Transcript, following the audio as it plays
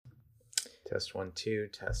Test 1, 2,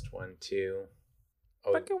 test 1, 2.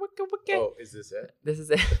 Oh, Wicka, wicka, wicka. oh, is this it? This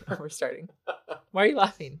is it. We're starting. Why are you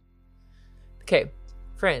laughing? Okay,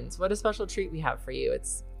 friends, what a special treat we have for you.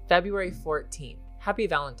 It's February 14th. Happy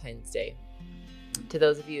Valentine's Day. To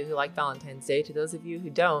those of you who like Valentine's Day, to those of you who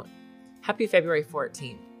don't, happy February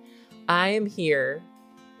 14th. I am here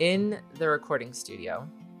in the recording studio,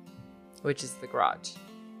 which is the garage,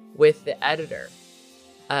 with the editor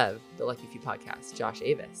of the Lucky Few podcast, Josh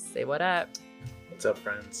Avis. Say what up. What's up,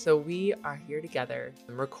 friends? So we are here together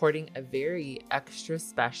recording a very extra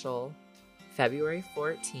special February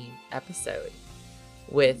 14th episode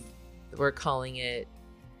we're calling it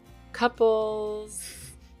Couples.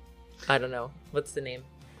 I don't know. What's the name?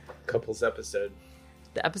 Couples episode.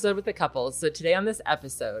 The episode with the couples. So today on this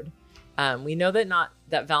episode, we know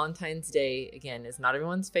that Valentine's Day, again, is not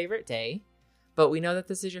everyone's favorite day, but we know that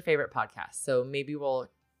this is your favorite podcast. So maybe we'll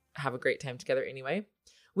have a great time together anyway.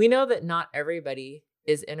 We know that not everybody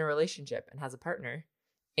is in a relationship and has a partner,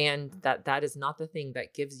 and that is not the thing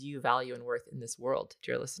that gives you value and worth in this world,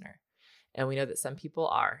 dear listener. And we know that some people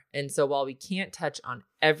are. And so while we can't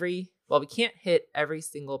hit every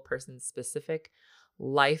single person's specific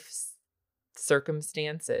life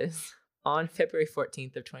circumstances on February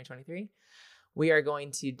 14th of 2023, we are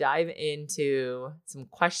going to dive into some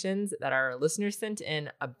questions that our listeners sent in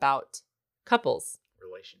about couples.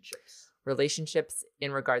 Relationships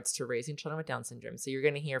in regards to raising children with Down syndrome. So you're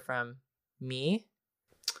going to hear from me.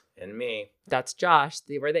 And me. That's Josh.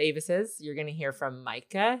 They were the Avises. You're going to hear from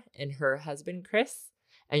Micah and her husband, Chris.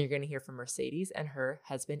 And you're going to hear from Mercedes and her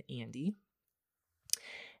husband, Andy.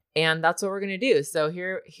 And that's what we're going to do. So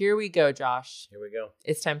here we go, Josh. Here we go.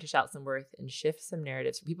 It's time to shout some worth and shift some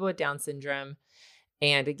narratives for people with Down syndrome.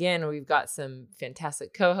 And again, we've got some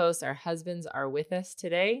fantastic co-hosts. Our husbands are with us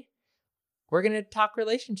today. We're going to talk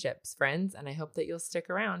relationships, friends, and I hope that you'll stick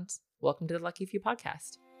around. Welcome to the Lucky Few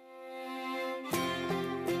podcast.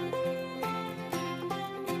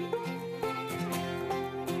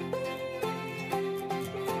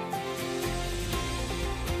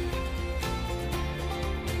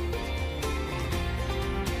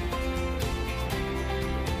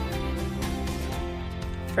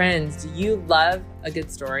 Friends, do you love a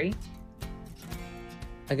good story?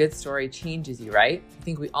 A good story changes you, right? I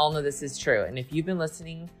think we all know this is true. And if you've been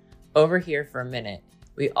listening over here for a minute,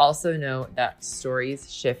 we also know that stories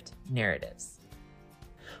shift narratives.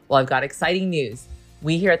 Well, I've got exciting news.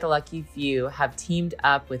 We here at the Lucky Few have teamed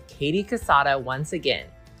up with Katie Casada once again.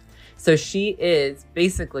 So she is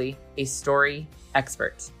basically a story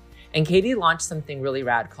expert. And Katie launched something really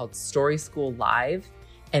rad called Story School Live.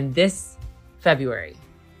 And this February,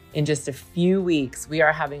 in just a few weeks, we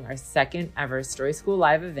are having our second ever Story School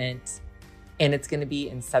Live event, and it's going to be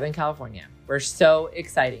in Southern California. We're so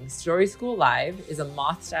excited. Story School Live is a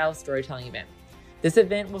moth-style storytelling event. This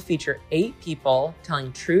event will feature 8 people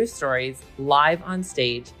telling true stories live on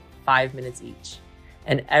stage, 5 minutes each.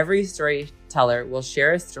 And every storyteller will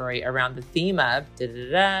share a story around the theme of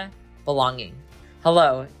belonging.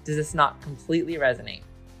 Hello, does this not completely resonate?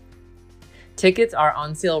 Tickets are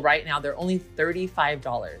on sale right now. They're only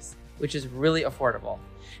 $35, which is really affordable.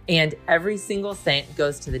 And every single cent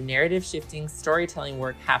goes to the narrative shifting storytelling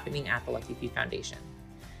work happening at the Lucky Few Foundation.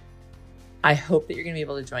 I hope that you're going to be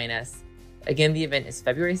able to join us. Again, the event is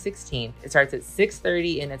February 16th. It starts at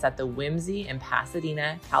 6:30 and it's at the Whimsy in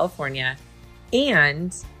Pasadena, California.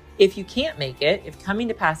 And if you can't make it, if coming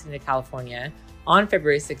to Pasadena, California on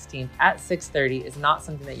February 16th at 6:30 is not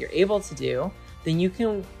something that you're able to do, then you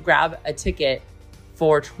can grab a ticket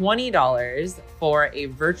for $20 for a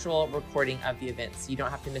virtual recording of the event. So you don't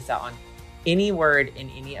have to miss out on any word in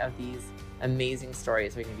any of these amazing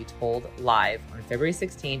stories that are going to be told live on February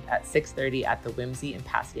 16th at 6:30 at the Whimsy in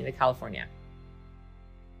Pasadena, California.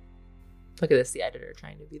 Look at this, the editor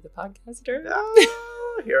trying to be the podcaster.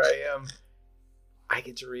 Oh, here I am. I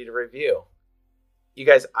get to read a review. You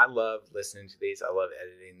guys, I love listening to these. I love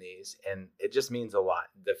editing these. And it just means a lot.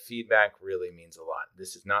 The feedback really means a lot.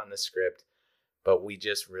 This is not in the script, but we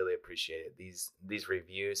just really appreciate it. These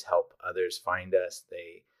reviews help others find us.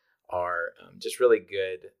 They are just really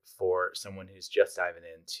good for someone who's just diving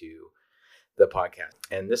into the podcast.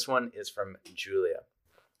 And this one is from Julia.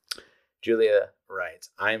 Julia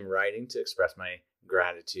writes, I'm writing to express my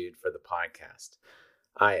gratitude for the podcast.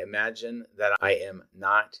 I imagine that I am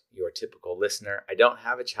not your typical listener. I don't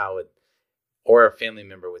have a child or a family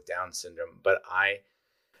member with Down syndrome, but I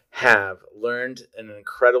have learned an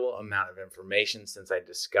incredible amount of information since I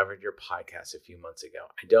discovered your podcast a few months ago.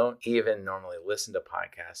 I don't even normally listen to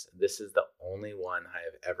podcasts. This is the only one I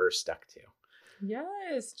have ever stuck to.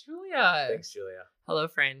 Yes, Julia. Thanks, Julia. Hello,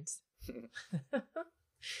 friends.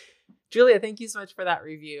 Julia, thank you so much for that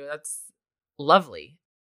review. That's lovely.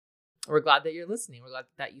 We're glad that you're listening. We're glad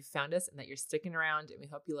that you found us and that you're sticking around. And we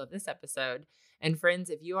hope you love this episode. And friends,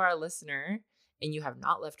 if you are a listener and you have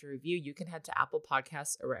not left a review, you can head to Apple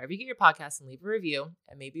Podcasts or wherever you get your podcasts and leave a review.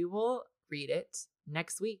 And maybe we'll read it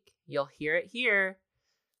next week. You'll hear it here.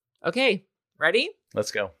 Okay, ready?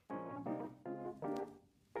 Let's go.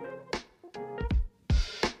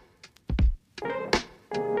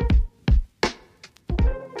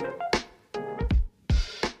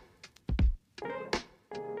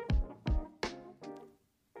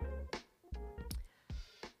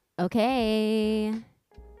 Okay,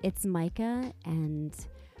 it's Micah and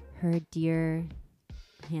her dear,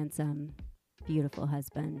 handsome, beautiful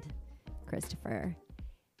husband, Christopher,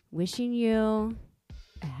 wishing you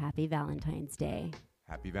a happy Valentine's Day.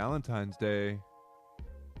 Happy Valentine's Day.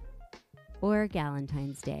 Or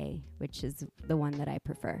Galentine's Day, which is the one that I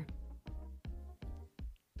prefer.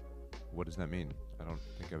 What does that mean? I don't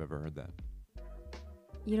think I've ever heard that.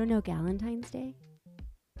 You don't know Galentine's Day?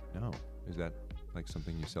 No. Is that like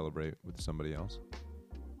something you celebrate with somebody else?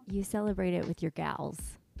 You celebrate it with your gals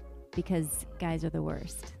because guys are the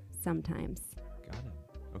worst sometimes. Got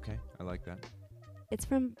it. Okay, I like that. It's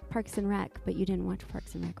from Parks and Rec, but you didn't watch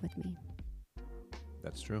Parks and Rec with me.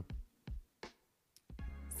 That's true.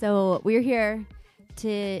 So we're here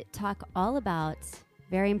to talk all about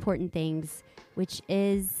very important things, which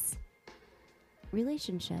is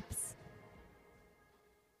relationships.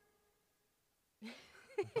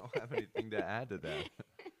 I don't have anything to add to that.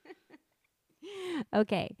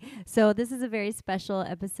 Okay, so this is a very special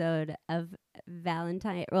episode of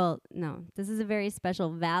this is a very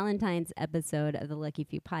special Valentine's episode of the Lucky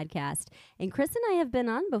Few podcast. And Chris and I have been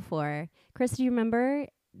on before. Chris, do you remember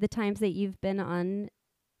the times that you've been on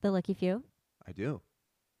the Lucky Few? I do.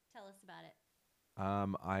 Tell us about it.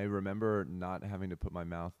 I remember not having to put my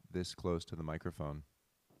mouth this close to the microphone,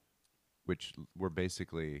 which we're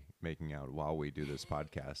basically making out while we do this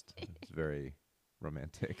podcast. It's very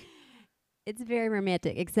romantic. It's very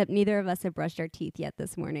romantic, except neither of us have brushed our teeth yet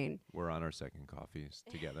this morning. We're on our second coffees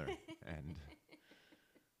together, and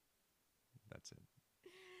that's it.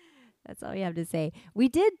 That's all we have to say. We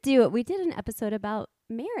did an episode about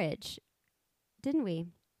marriage, didn't we?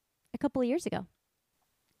 A couple of years ago.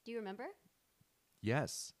 Do you remember?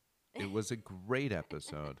 Yes. It was a great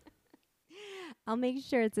episode. I'll make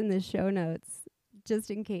sure it's in the show notes, just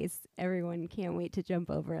in case everyone can't wait to jump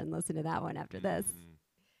over and listen to that one after this.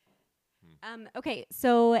 Okay,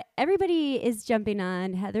 so everybody is jumping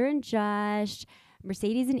on. Heather and Josh,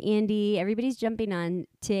 Mercedes and Andy, everybody's jumping on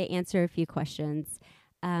to answer a few questions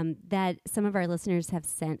that some of our listeners have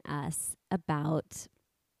sent us about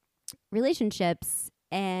relationships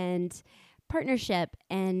and partnership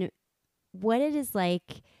and what it is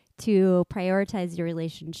like to prioritize your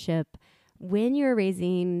relationship when you're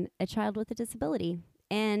raising a child with a disability.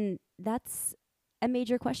 And that's a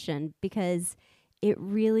major question because it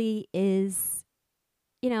really is,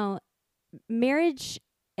 marriage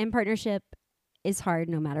and partnership is hard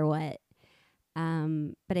no matter what.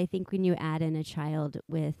 But I think when you add in a child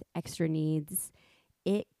with extra needs,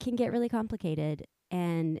 it can get really complicated.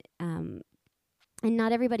 And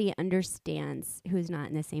not everybody understands who's not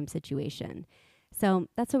in the same situation. So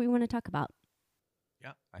that's what we want to talk about.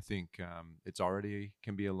 Yeah, I think it's already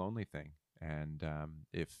can be a lonely thing, and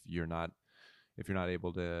if you're not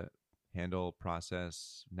able to handle,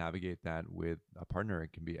 process, navigate that with a partner,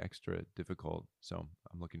 it can be extra difficult. So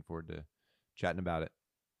I'm looking forward to chatting about it.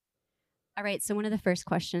 All right. So one of the first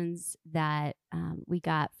questions that we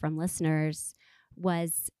got from listeners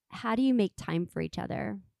was, how do you make time for each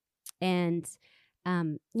other? And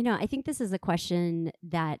I think this is a question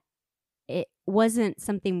that it wasn't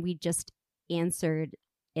something we just answered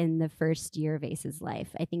in the first year of Ace's life.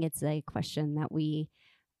 I think it's a question that we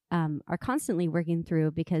are constantly working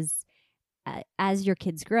through because as your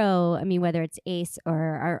kids grow, whether it's Ace or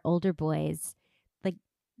our older boys, like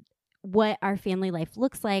what our family life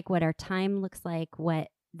looks like, what our time looks like, what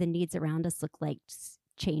the needs around us look like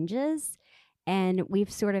changes. And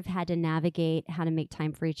we've sort of had to navigate how to make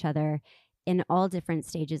time for each other in all different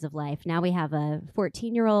stages of life. Now we have a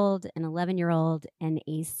 14-year-old, an 11-year-old, and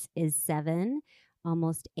Ace is 7,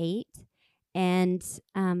 almost 8. And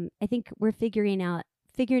I think we're figuring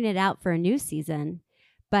it out for a new season.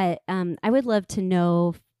 But I would love to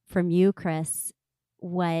know from you, Chris,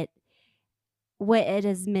 what it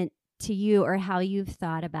has meant to you or how you've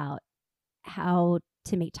thought about how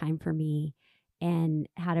to make time for me and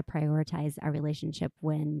how to prioritize our relationship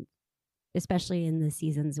especially in the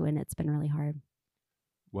seasons when it's been really hard.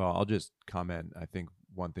 Well, I'll just comment. I think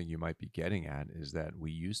one thing you might be getting at is that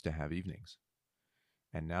we used to have evenings.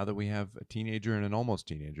 And now that we have a teenager and an almost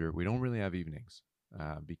teenager, we don't really have evenings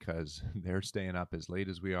because they're staying up as late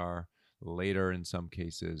as we are, later in some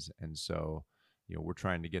cases. And so, we're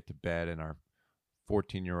trying to get to bed, and our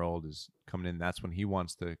 14-year-old is coming in. That's when he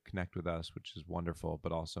wants to connect with us, which is wonderful,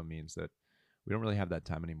 but also means that we don't really have that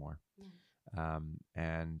time anymore.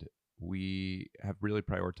 And we have really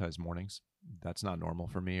prioritized mornings. That's not normal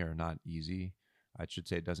for me, or not easy. I should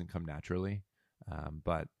say it doesn't come naturally.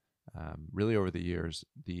 But really over the years,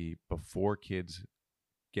 the before kids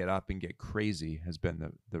get up and get crazy has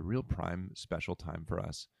been the real prime special time for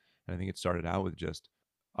us. And I think it started out with just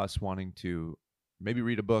us wanting to maybe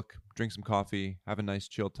read a book, drink some coffee, have a nice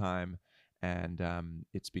chill time. And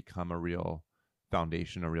it's become a real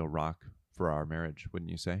foundation, a real rock for our marriage,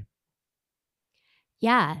 wouldn't you say?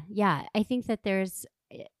 Yeah. I think that there's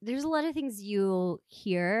a lot of things you'll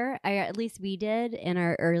hear. At least we did in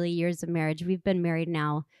our early years of marriage. We've been married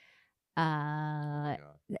now Oh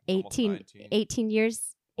 18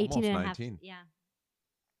 years, 18 and a half. 19. Yeah.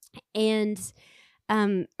 And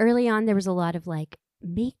early on there was a lot of like,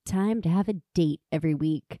 make time to have a date every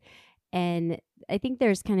week. And I think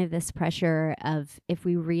there's kind of this pressure of, if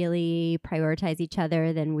we really prioritize each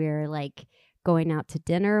other, then we're like going out to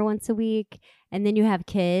dinner once a week. And then you have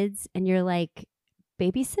kids and you're like,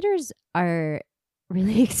 babysitters are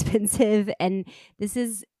really expensive. And this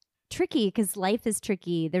is tricky because life is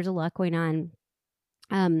tricky. There's a lot going on.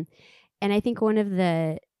 And I think one of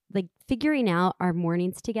the, like, figuring out our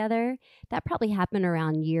mornings together, that probably happened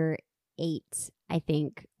around year 8, I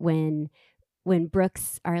think, when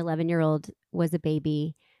Brooks, our 11-year-old, was a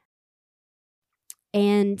baby.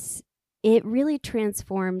 And it really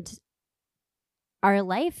transformed our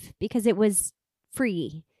life because it was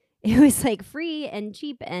free. It was like free and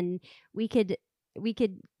cheap, and we could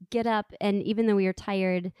get up, and even though we were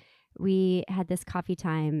tired, we had this coffee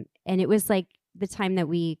time, and it was like the time that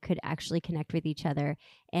we could actually connect with each other.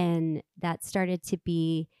 And that started to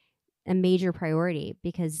be a major priority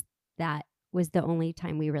because that was the only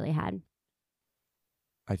time we really had.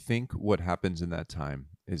 I think what happens in that time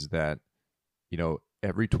is that,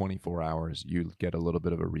 every 24 hours you get a little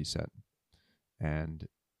bit of a reset, and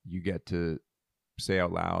you get to say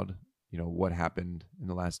out loud, what happened in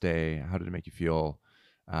the last day? How did it make you feel?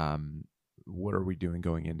 What are we doing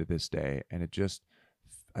going into this day? And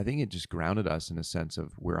I think it just grounded us in a sense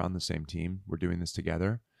of, we're on the same team. We're doing this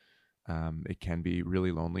together. It can be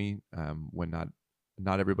really lonely when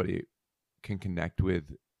not everybody can connect with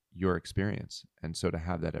your experience. And so to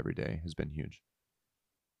have that every day has been huge.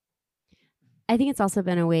 I think it's also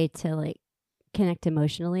been a way to like connect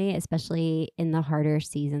emotionally, especially in the harder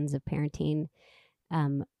seasons of parenting,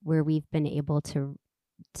 where we've been able to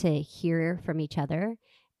hear from each other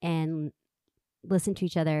and listen to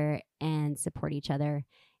each other and support each other.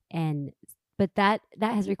 But that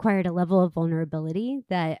has required a level of vulnerability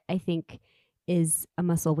that I think is a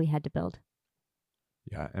muscle we had to build.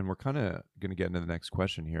 Yeah, and we're kind of going to get into the next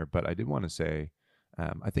question here, but I did want to say,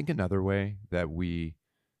 I think another way that we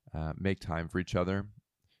make time for each other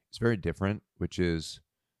is very different, which is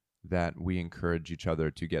that we encourage each other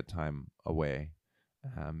to get time away.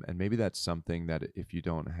 And maybe that's something that, if you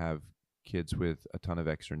don't have kids with a ton of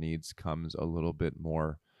extra needs, comes a little bit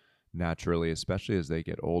more naturally, especially as they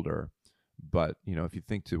get older. But, if you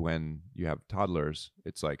think to when you have toddlers,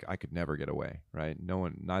 it's like, I could never get away, right?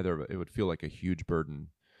 It would feel like a huge burden.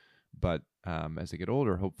 But as they get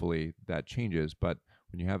older, hopefully that changes. But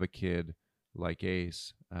when you have a kid like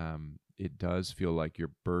Ace, it does feel like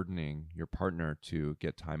you're burdening your partner to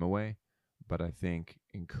get time away. But I think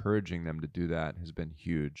encouraging them to do that has been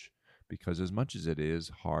huge, because as much as it is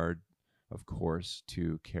hard, of course,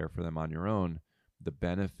 to care for them on your own, the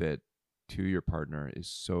benefit to your partner is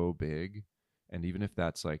so big. And even if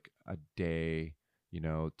that's like a day,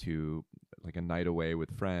 to like a night away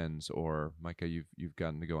with friends, or Micah, you've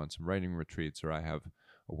gotten to go on some writing retreats, or I have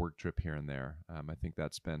a work trip here and there. I think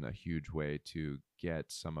that's been a huge way to get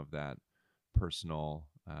some of that personal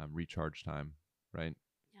recharge time, right?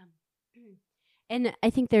 Yeah. And I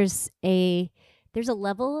think there's a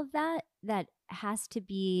level of that has to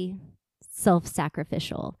be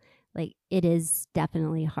self-sacrificial. Like, it is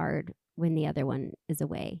definitely hard when the other one is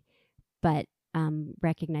away, but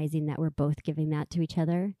recognizing that we're both giving that to each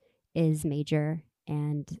other is major.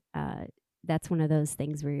 And that's one of those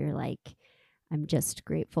things where you're like, I'm just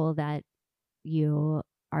grateful that you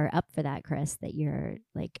are up for that, Chris, that you're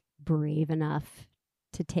like brave enough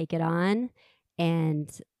to take it on and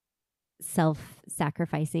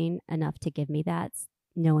self-sacrificing enough to give me that,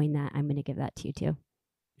 knowing that I'm going to give that to you too.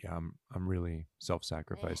 Yeah, I'm really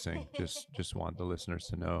self-sacrificing. just want the listeners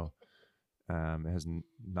to know, it has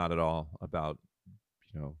not at all about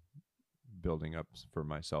building up for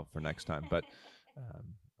myself for next time. But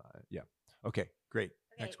yeah. Okay, great.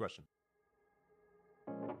 Okay. Next question.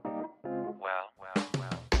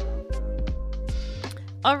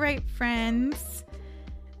 All right, friends.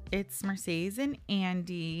 It's Mercedes and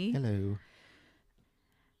Andy. Hello.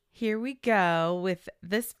 Here we go with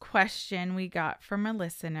this question we got from a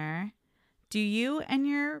listener. Do you and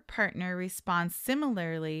your partner respond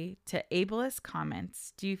similarly to ableist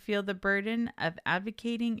comments? Do you feel the burden of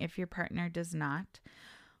advocating if your partner does not?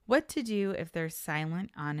 What to do if they're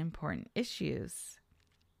silent on important issues?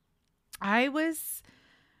 I was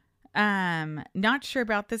not sure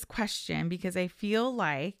about this question because I feel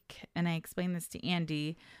like, and I explained this to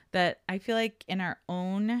Andy, that I feel like in our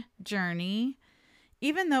own journey,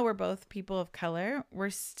 even though we're both people of color, we're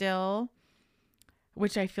still,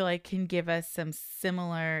 which I feel like can give us some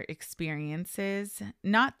similar experiences,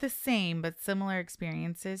 not the same, but similar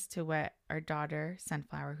experiences to what our daughter,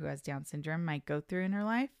 Sunflower, who has Down syndrome, might go through in her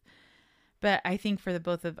life. But I think for the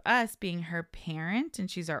both of us, being her parent, and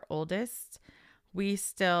she's our oldest, we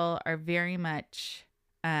still are very much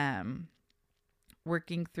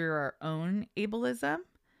working through our own ableism.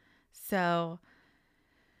 So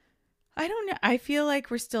I don't know. I feel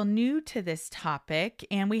like we're still new to this topic,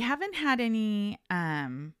 and we haven't had any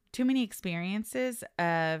too many experiences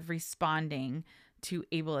of responding to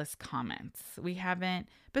ableist comments. We haven't,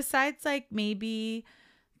 besides like maybe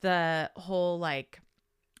the whole like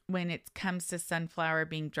when it comes to Sunflower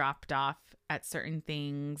being dropped off at certain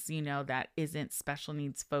things, that isn't special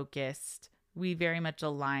needs focused. We very much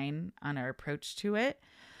align on our approach to it.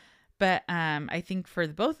 But I think for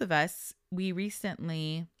the both of us, we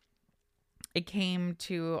recently, it came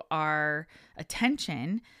to our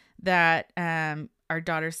attention that our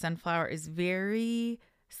daughter Sunflower is very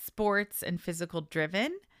sports and physical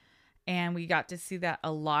driven. And we got to see that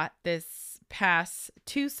a lot this past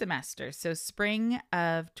 2 semesters. So spring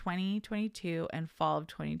of 2022 and fall of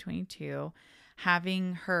 2022,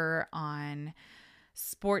 having her on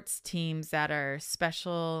sports teams that are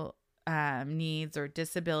special needs or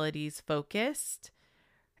disabilities focused,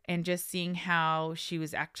 and just seeing how she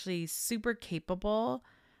was actually super capable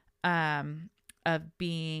of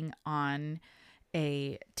being on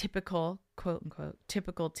a typical, quote unquote,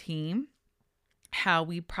 typical team, how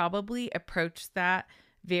we probably approached that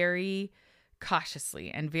very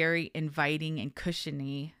cautiously and very inviting and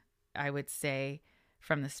cushiony, I would say,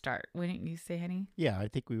 from the start. Wouldn't you say, honey? Yeah, I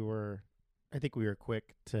think we were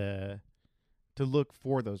quick to look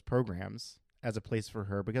for those programs as a place for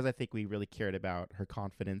her, because I think we really cared about her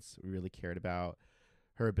confidence. We really cared about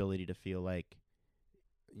her ability to feel like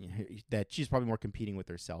that she's probably more competing with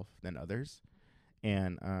herself than others.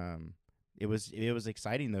 And it was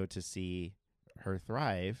exciting though to see her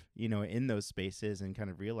thrive, in those spaces, and kind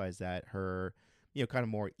of realize that her, kind of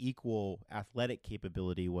more equal athletic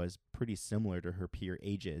capability was pretty similar to her peer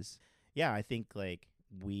ages. Yeah, I think like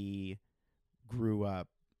we grew up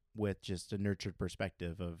with just a nurtured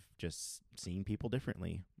perspective of just seeing people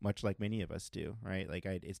differently, much like many of us do, right? Like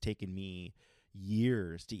it's taken me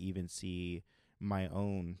years to even see my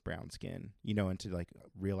own brown skin, and to like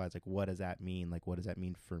realize like, what does that mean? Like, what does that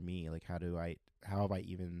mean for me? Like, how have I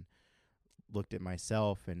even looked at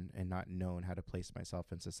myself and not known how to place myself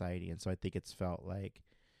in society? And so I think it's felt like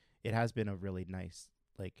it has been a really nice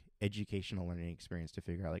like educational learning experience to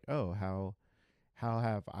figure out like, oh, how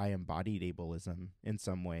have I embodied ableism in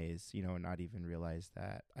some ways, and not even realize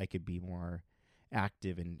that I could be more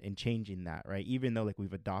active in changing that, right? Even though like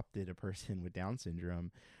we've adopted a person with Down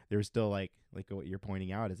syndrome, there's still like what you're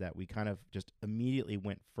pointing out is that we kind of just immediately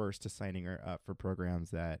went first to signing her up for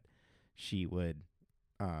programs that she would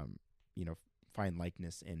find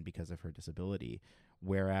likeness in because of her disability.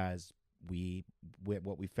 Whereas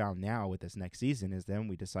what we found now with this next season is then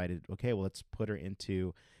we decided, okay, well, let's put her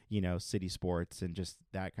into, city sports and just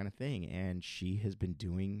that kind of thing. And she has been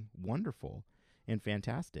doing wonderful and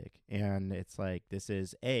fantastic. And it's like,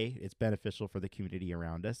 it's beneficial for the community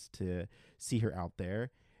around us to see her out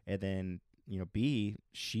there. And then, B,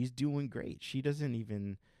 she's doing great. She doesn't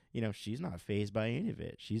even, she's not fazed by any of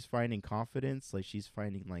it. She's finding confidence, like she's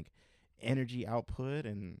finding like energy output,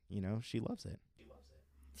 and, she loves it.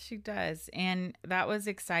 She does. And that was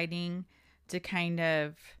exciting to kind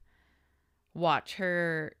of watch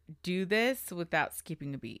her do this without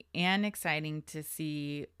skipping a beat, and exciting to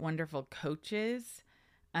see wonderful coaches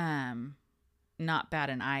not bat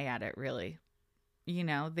an eye at it, really.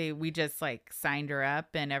 We just like signed her up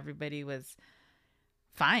and everybody was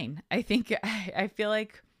fine. I think I feel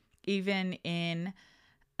like even in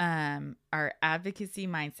our advocacy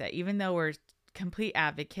mindset, even though we're complete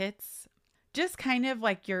advocates, just kind of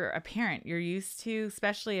like you're a parent. You're used to,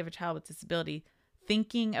 especially of a child with disability,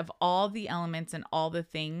 thinking of all the elements and all the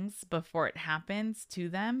things before it happens to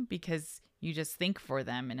them, because you just think for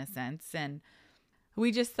them in a sense. And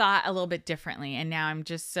we just thought a little bit differently. And now I'm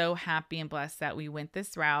just so happy and blessed that we went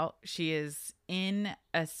this route. She is in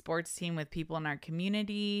a sports team with people in our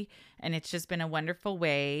community, and it's just been a wonderful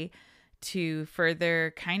way to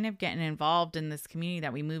further kind of getting involved in this community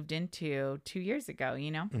that we moved into 2 years ago,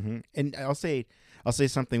 you know? Mm-hmm. And I'll say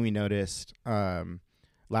something we noticed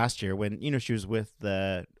last year when, she was with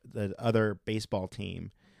the other baseball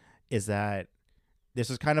team, is that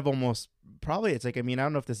this is kind of almost probably, it's like, I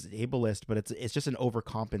don't know if this is ableist, but it's just an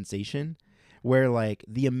overcompensation where like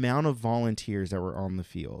the amount of volunteers that were on the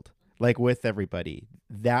field, like with everybody,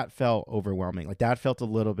 that felt overwhelming. Like that felt a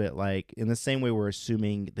little bit like, in the same way we're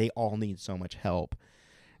assuming they all need so much help,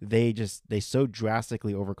 they so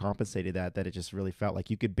drastically overcompensated that it just really felt like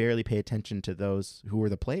you could barely pay attention to those who were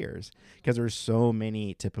the players, because there were so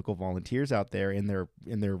many typical volunteers out there in their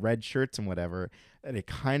red shirts and whatever, and it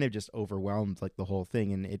kind of just overwhelmed like the whole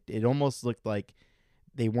thing. And it almost looked like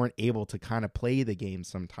they weren't able to kind of play the game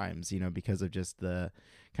sometimes, because of just the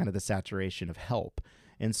kind of the saturation of help.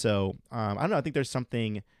 And so I don't know, I think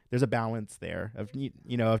there's a balance there of,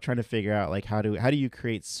 of trying to figure out like how do you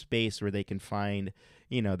create space where they can find,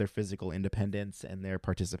 their physical independence and their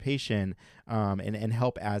participation, and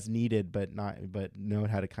help as needed, but know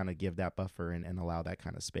how to kind of give that buffer and allow that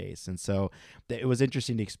kind of space. And so it was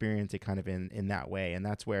interesting to experience it kind of in that way. And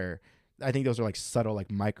that's where I think those are like subtle,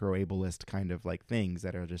 like micro ableist kind of like things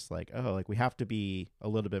that are just like, oh, like we have to be a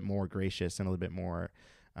little bit more gracious and a little bit more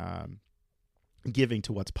giving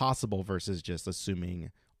to what's possible versus just assuming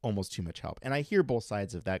almost too much help. And I hear both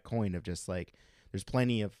sides of that coin of just like, there's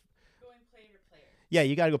plenty of going player to player. Yeah,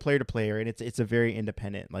 you got to go player to player, and it's a very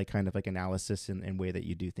independent, like kind of like analysis and way that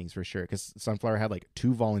you do things for sure. Because Sunflower had like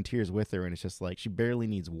 2 volunteers with her, and it's just like she barely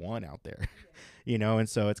needs 1 out there, And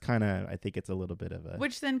so it's kind of, I think it's a little bit of a,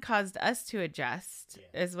 which then caused us to adjust.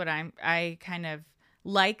 Is what I kind of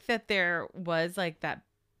like that there was like that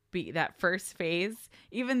first phase,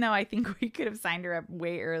 even though I think we could have signed her up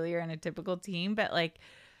way earlier in a typical team,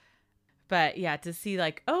 but yeah, to see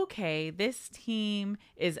like, okay, this team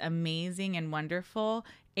is amazing and wonderful,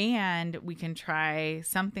 and we can try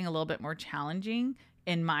something a little bit more challenging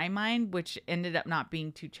in my mind, which ended up not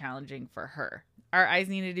being too challenging for her. Our eyes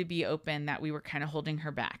needed to be open that we were kind of holding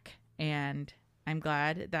her back. And I'm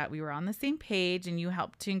glad that we were on the same page, and you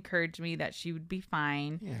helped to encourage me that she would be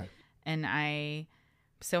fine. Yeah. And I'm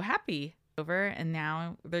so happy over, and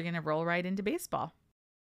now they're going to roll right into baseball.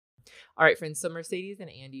 All right, friends. So Mercedes and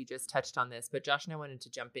Andy just touched on this, but Josh and I wanted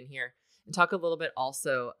to jump in here and talk a little bit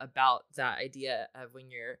also about that idea of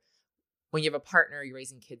when you have a partner, you're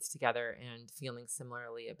raising kids together and feeling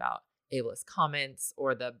similarly about ableist comments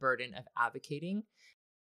or the burden of advocating,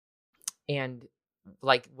 and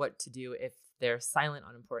like what to do if they're silent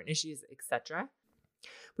on important issues, etc.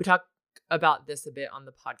 We talk about this a bit on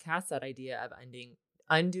the podcast, that idea of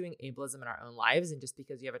undoing ableism in our own lives. And just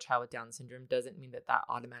because you have a child with Down syndrome doesn't mean that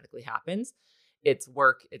automatically happens. It's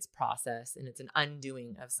work, it's process, and it's an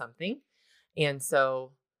undoing of something. And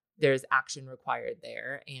so there's action required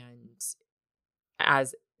there. And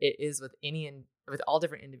as it is with with all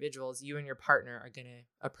different individuals, you and your partner are going to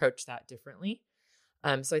approach that differently.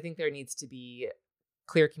 So I think there needs to be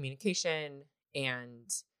clear communication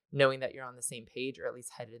and knowing that you're on the same page, or at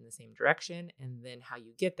least headed in the same direction. And then how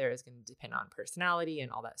you get there is going to depend on personality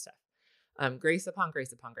and all that stuff. Grace upon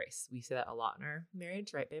grace upon grace. We say that a lot in our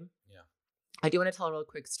marriage, right, babe? Yeah. I do want to tell a real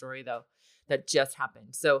quick story, though, that just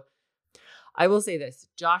happened. So I will say this.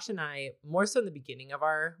 Josh and I, more so in the beginning of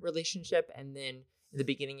our relationship and then in the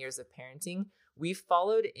beginning years of parenting, we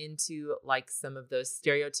followed into like some of those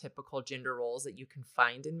stereotypical gender roles that you can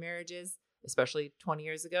find in marriages, especially 20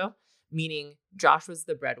 years ago. Meaning Josh was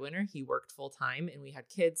the breadwinner. He worked full time and we had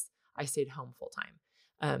kids. I stayed home full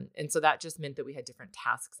time. And so that just meant that we had different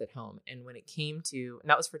tasks at home. And when it came to, and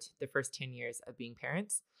that was for the first 10 years of being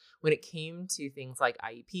parents, when it came to things like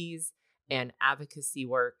IEPs and advocacy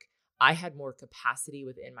work, I had more capacity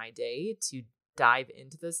within my day to dive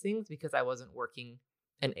into those things because I wasn't working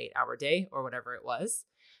an 8-hour day or whatever it was.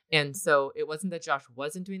 And so it wasn't that Josh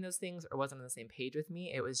wasn't doing those things or wasn't on the same page with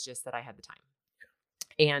me. It was just that I had the time.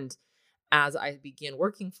 And as I began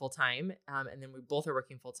working full time, and then we both are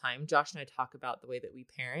working full time, Josh and I talk about the way that we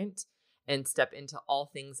parent and step into all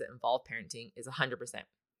things that involve parenting is 100%.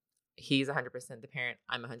 He's 100% the parent.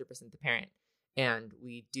 I'm 100% the parent. And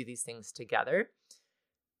we do these things together.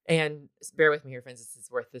 And bear with me here, friends. This is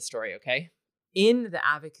worth the story, okay? In the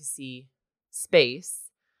advocacy space,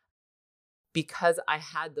 because I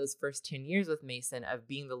had those first 10 years with Mason of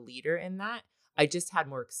being the leader in that, I just had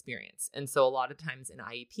more experience. And so a lot of times in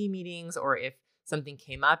IEP meetings, or if something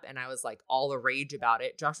came up and I was like all the rage about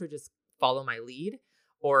it, Josh would just follow my lead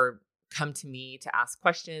or come to me to ask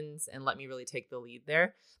questions and let me really take the lead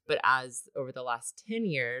there. But as over the last 10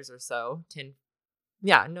 years or so,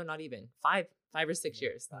 not even 5 or 6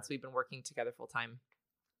 years since we've been working together full time,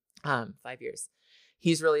 5 years,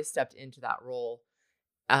 he's really stepped into that role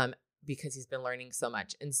because he's been learning so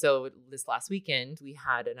much. And so this last weekend we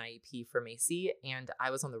had an IEP for Macy and I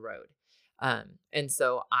was on the road. And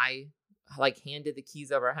so I handed the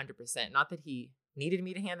keys over 100%. Not that he needed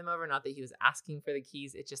me to hand them over, not that he was asking for the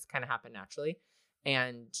keys. It just kind of happened naturally.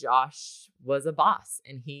 And Josh was a boss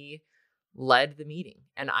and he led the meeting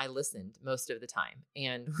and I listened most of the time.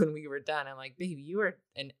 And when we were done, I'm like, baby, you are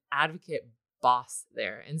an advocate boss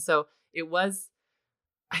there. And so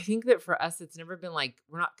I think that for us, it's never been like,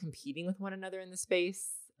 we're not competing with one another in the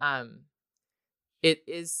space. It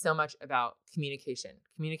is so much about communication,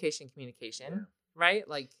 Yeah. right?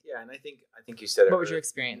 Like, Yeah, and I think you said it. What was your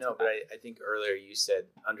experience? No, but I think earlier you said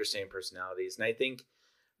understanding personalities, and I think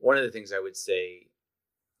one of the things I would say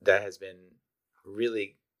that has been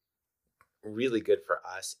really, really good for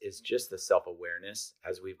us is just the self-awareness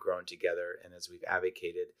as we've grown together and as we've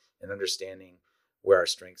advocated and understanding where our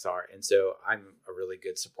strengths are. And so I'm a really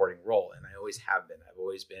good supporting role, and I always have been. I've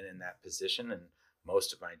always been in that position in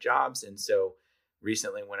most of my jobs. And so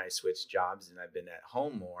recently when I switched jobs and I've been at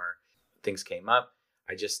home more, things came up,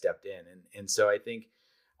 I just stepped in. And so I think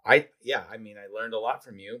I learned a lot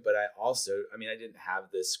from you, but I didn't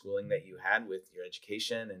have the schooling that you had with your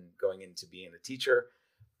education and going into being a teacher,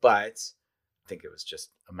 but I think it was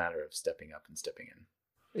just a matter of stepping up and stepping in.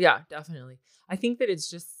 Yeah, definitely. I think that it's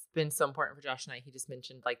just been so important for Josh and I. He just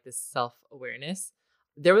mentioned like this self-awareness.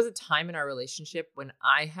 There was a time in our relationship when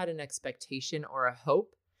I had an expectation or a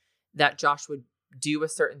hope that Josh would do a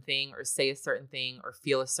certain thing or say a certain thing or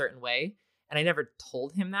feel a certain way. And I never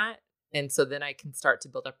told him that. And so then I can start to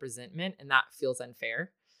build up resentment, and that feels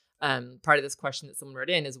unfair. Part of this question that someone wrote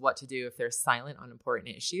in is what to do if they're silent on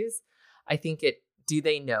important issues. I think do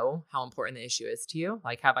they know how important the issue is to you?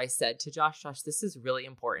 Like, have I said to Josh, this is really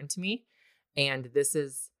important to me. And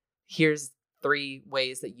here's 3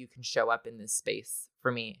 ways that you can show up in this space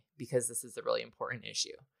for me because this is a really important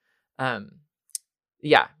issue.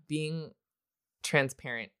 Being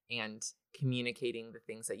transparent and communicating the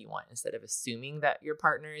things that you want instead of assuming that your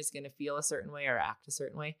partner is going to feel a certain way or act a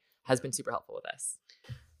certain way has been super helpful with us.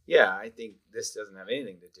 Yeah, I think this doesn't have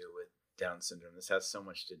anything to do with Down syndrome. This has so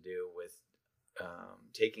much to do with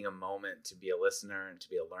taking a moment to be a listener and to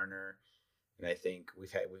be a learner. And I think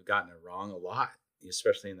we've gotten it wrong a lot,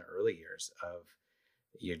 especially in the early years of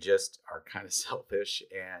you just are kind of selfish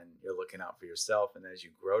and you're looking out for yourself. And as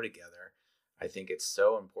you grow together, I think it's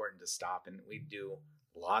so important to stop. And we do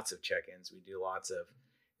lots of check-ins. We do lots of,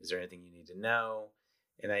 is there anything you need to know?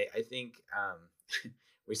 And I think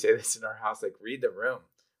we say this in our house, like read the room.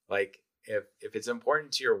 Like if it's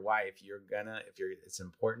important to your wife, it's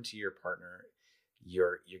important to your partner,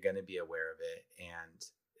 you're going to be aware of it. And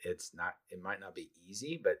it might not be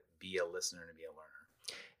easy, but be a listener and be a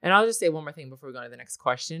learner. And I'll just say one more thing before we go on to the next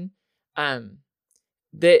question. That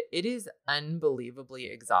it is unbelievably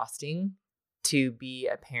exhausting to be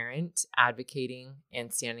a parent advocating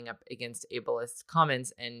and standing up against ableist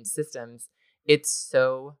comments and systems. It's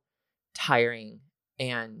so tiring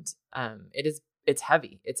and it's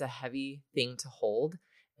heavy. It's a heavy thing to hold.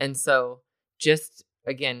 And so just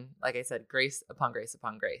again, like I said, grace upon grace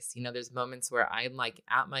upon grace. There's moments where I'm like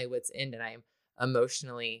at my wit's end and I'm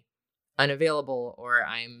emotionally unavailable or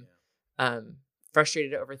I'm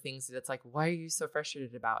frustrated over things that it's like, why are you so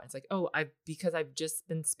frustrated about? And it's like, because I've just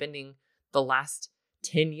been spending the last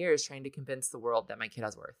 10 years trying to convince the world that my kid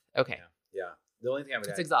has worth. Okay. Yeah. The only thing I would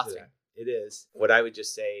add it's exhausting. To that, it is. What I would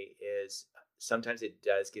just say is sometimes it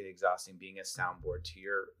does get exhausting being a soundboard to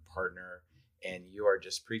your partner and you are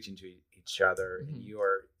just preaching to each other and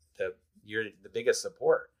you're the biggest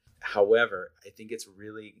support. However, I think it's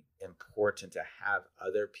really important to have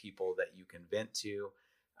other people that you can vent to,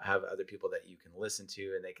 have other people that you can listen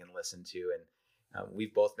to and they can listen to. And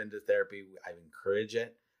we've both been to therapy. I encourage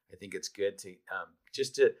it. I think it's good to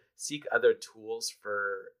just to seek other tools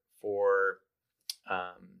for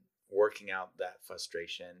working out that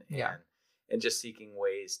frustration and just seeking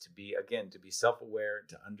ways to be self-aware,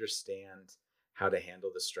 to understand how to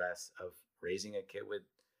handle the stress of raising a kid with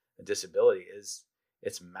a disability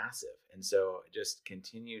it's massive. And so just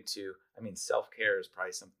continue to, self-care is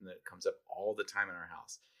probably something that comes up all the time in our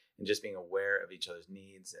house, and just being aware of each other's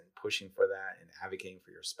needs and pushing for that and advocating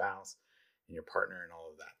for your spouse and your partner and all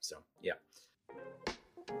of that. So, yeah.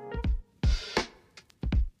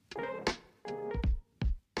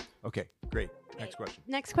 Okay, great. Next question.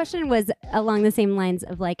 Next question was along the same lines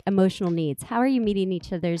of like emotional needs. How are you meeting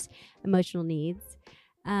each other's emotional needs?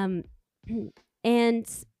 And,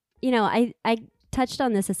 you know, I touched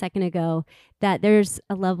on this a second ago, that there's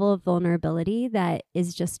a level of vulnerability that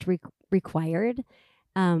is just required.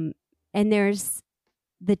 And there's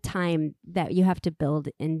the time that you have to build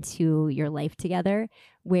into your life together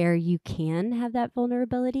where you can have that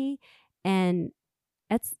vulnerability. And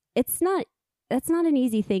that's not an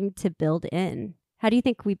easy thing to build in. How do you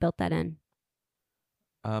think we built that in?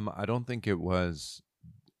 I don't think it was,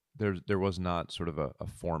 there was not sort of a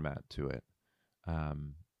format to it.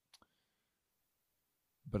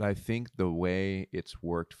 But I think the way it's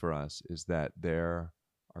worked for us is that there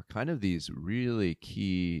are kind of these really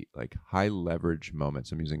key, like high leverage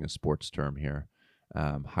moments. I'm using a sports term here.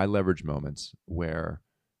 High leverage moments where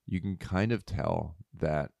you can kind of tell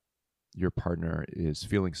that your partner is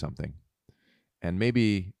feeling something. And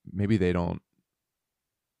maybe they don't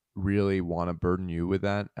really want to burden you with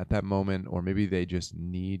that at that moment, or maybe they just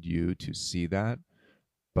need you to see that.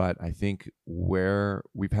 But I think where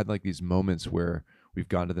we've had like these moments where we've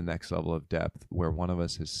gone to the next level of depth, where one of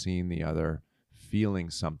us has seen the other feeling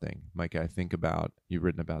something. Micah, I think about, you've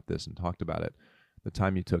written about this and talked about it, the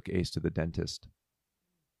time you took Ace to the dentist.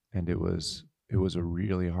 And it was a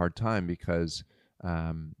really hard time because,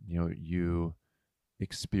 you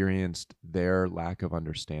experienced their lack of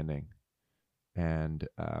understanding. And,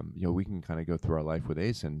 we can kind of go through our life with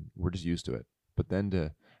Ace and we're just used to it. But then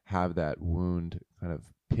to have that wound kind of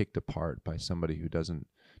picked apart by somebody who doesn't,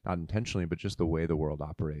 not intentionally, but just the way the world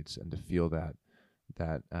operates, and to feel that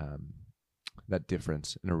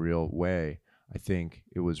difference in a real way, I think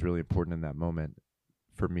it was really important in that moment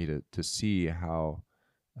for me to see how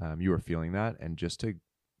you were feeling that, and just to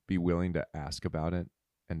be willing to ask about it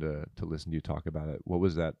and to listen to you talk about it. What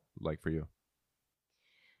was that like for you?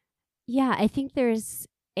 Yeah, I think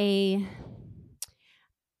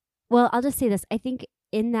well, I'll just say this. I think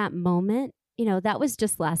in that moment, that was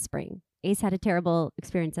just last spring. Ace had a terrible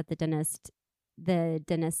experience at the dentist. The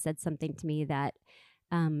dentist said something to me that,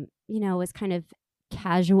 was kind of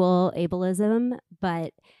casual ableism,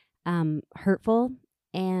 but hurtful.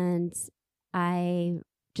 And I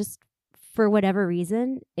just, for whatever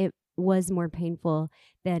reason, it was more painful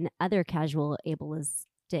than other casual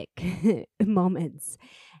ableistic moments.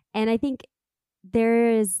 And I think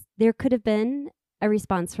there could have been a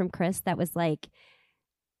response from Chris that was like,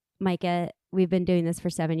 Micah, we've been doing this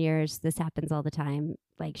for 7 years. This happens all the time.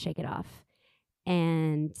 Like, shake it off.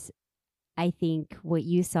 And I think what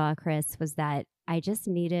you saw, Chris, was that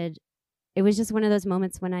it was just one of those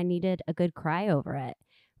moments when I needed a good cry over it.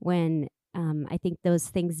 When I think those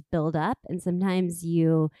things build up, and sometimes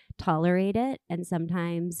you tolerate it, and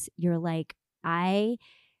sometimes you're like, I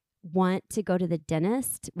want to go to the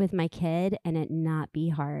dentist with my kid and it not be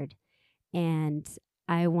hard. And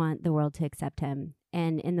I want the world to accept him.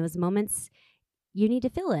 And in those moments, you need to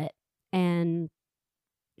feel it. And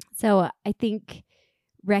so I think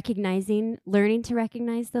learning to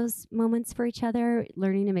recognize those moments for each other,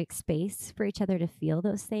 learning to make space for each other to feel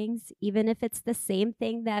those things, even if it's the same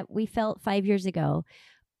thing that we felt 5 years ago,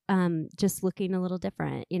 just looking a little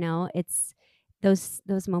different. It's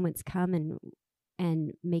those moments come,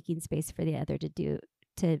 and making space for the other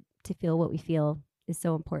to feel what we feel is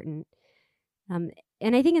so important.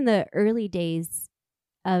 And I think in the early days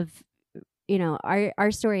of,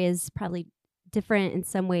 our story is probably different in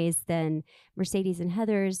some ways than Mercedes and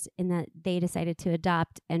Heather's, in that they decided to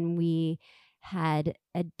adopt, and we had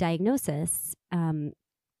a diagnosis, a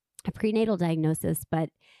prenatal diagnosis, but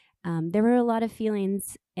there were a lot of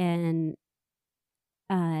feelings and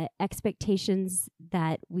expectations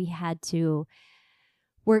that we had to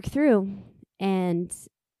work through. And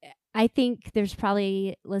I think there's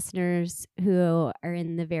probably listeners who are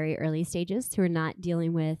in the very early stages who are not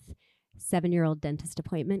dealing with 7-year-old dentist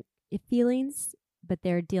appointment feelings, but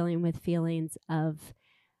they're dealing with feelings of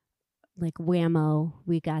like, whammo,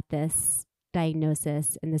 we got this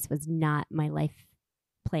diagnosis, and this was not my life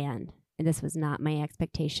plan, and this was not my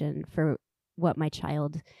expectation for what my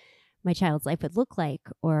child's life would look like,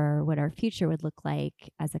 or what our future would look like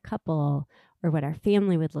as a couple, or what our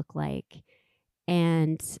family would look like.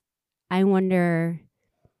 And I wonder,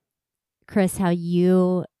 Chris, how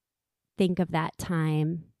you think of that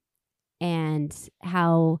time and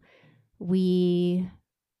how we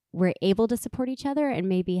were able to support each other, and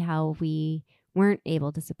maybe how we weren't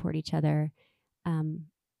able to support each other.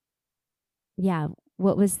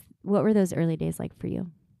 What were those early days like for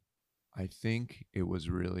you? I think it was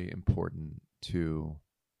really important to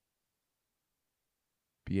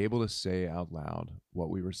be able to say out loud what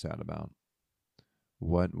we were sad about,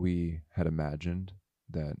 what we had imagined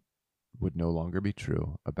that would no longer be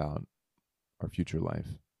true about our future life.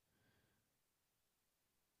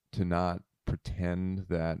 To not pretend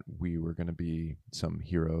that we were going to be some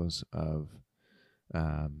heroes of,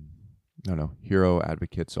 hero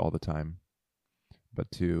advocates all the time,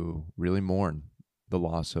 but to really mourn the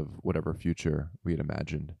loss of whatever future we had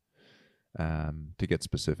imagined. To get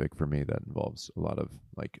specific, for me, that involves a lot of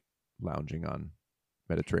like lounging on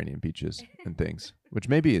Mediterranean beaches and things, which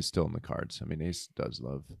maybe is still in the cards. I mean, Ace does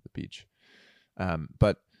love the beach.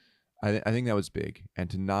 But I think that was big. And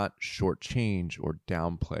to not shortchange or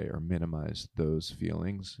downplay or minimize those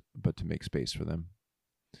feelings, but to make space for them.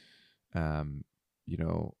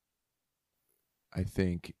 I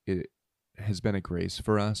think it has been a grace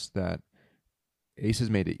for us that Ace has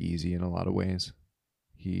made it easy in a lot of ways.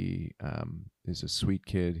 He is a sweet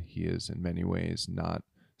kid. He is in many ways not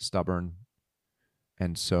stubborn.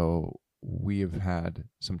 And so we have had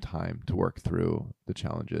some time to work through the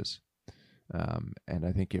challenges. And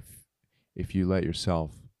I think if you let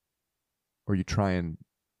yourself, or you try and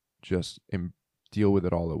just deal with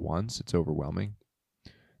it all at once, it's overwhelming.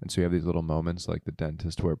 And so you have these little moments like the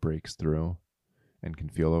dentist where it breaks through and can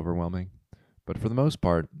feel overwhelming. But for the most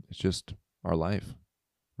part, it's just our life,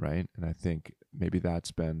 right? And I think maybe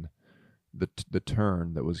that's been the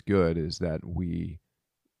turn that was good, is that we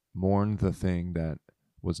mourned the thing that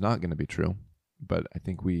was not going to be true. But I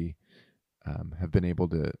think we have been able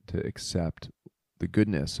to accept the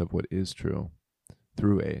goodness of what is true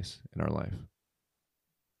through Ace in our life.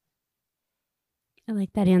 I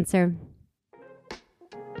like that answer.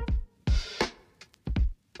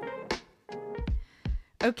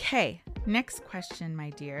 Okay, next question,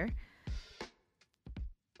 my dear.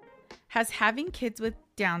 Has having kids with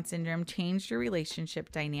Down syndrome changed your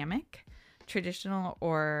relationship dynamic? Traditional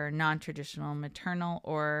or non-traditional, maternal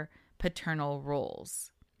or paternal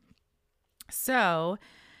roles? So,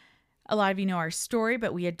 a lot of you know our story,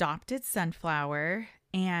 but we adopted Sunflower,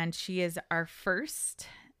 and she is our first.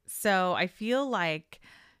 So I feel like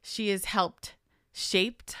she has helped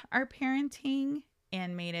shaped our parenting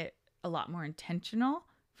and made it a lot more intentional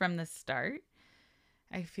from the start.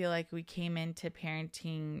 I feel like we came into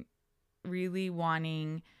parenting really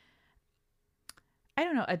wanting,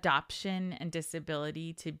 adoption and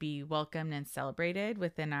disability to be welcomed and celebrated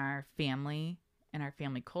within our family and our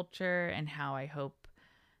family culture and how I hope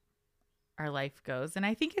our life goes. And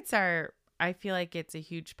I think I feel like it's a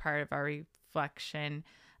huge part of our reflection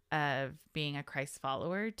of being a Christ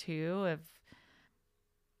follower too, of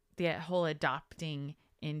the whole adopting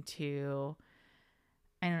into,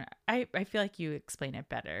 I feel like you explain it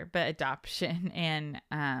better, but adoption and,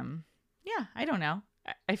 I don't know.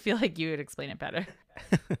 I feel like you would explain it better.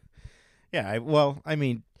 Yeah.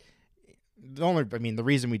 The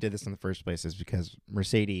reason we did this in the first place is because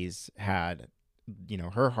Mercedes had,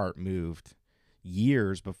 her heart moved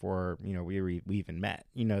years before, we even met,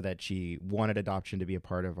 that she wanted adoption to be a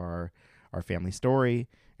part of our family story.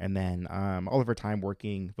 And then all of her time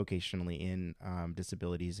working vocationally in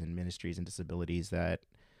disabilities and ministries and disabilities that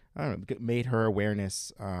made her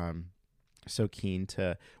awareness so keen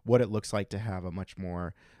to what it looks like to have a much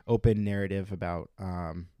more open narrative about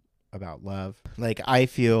love. Like, I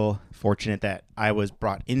feel fortunate that I was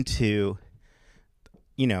brought into,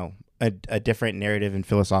 a different narrative and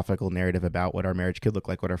philosophical narrative about what our marriage could look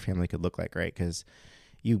like, what our family could look like, right? Because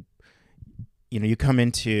you come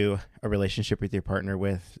into a relationship with your partner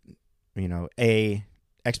with, as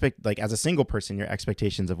a single person, your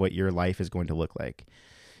expectations of what your life is going to look like.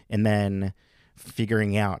 And then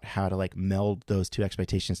figuring out how to meld those two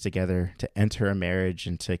expectations together to enter a marriage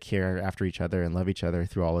and to care after each other and love each other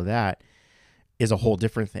through all of that is a whole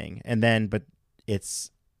different thing. And then, but it's,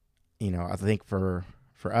 I think for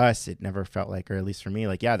us, it never felt like, or at least for me,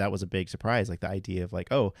 that was a big surprise. Like the idea of I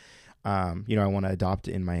want to adopt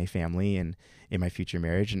in my family and in my future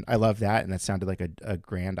marriage. And I love that. And that sounded like a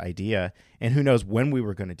grand idea. And who knows when we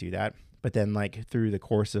were going to do that. But then through the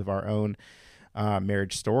course of our own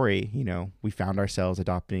marriage story, we found ourselves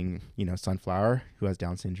adopting, Sunflower, who has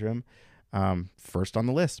Down syndrome, first on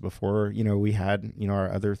the list before, we had, our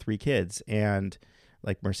other 3 kids. And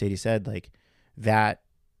like Mercedes said,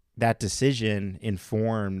 that decision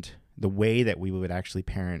informed the way that we would actually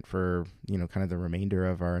parent for, kind of the remainder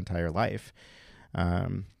of our entire life.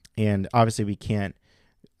 And obviously we can't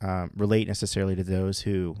relate necessarily to those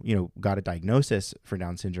who, got a diagnosis for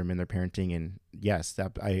Down syndrome in their parenting. And yes,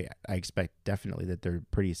 that I expect definitely that there are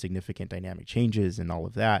pretty significant dynamic changes and all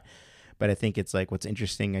of that. But I think it's like, what's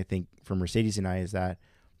interesting, I think, for Mercedes and I, is that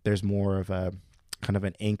there's more of a kind of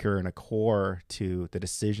an anchor and a core to the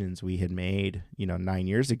decisions we had made, 9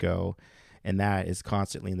 years ago. And that is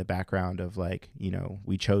constantly in the background of like,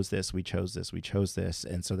 we chose this.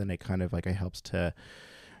 And so then it kind of like, it helps to,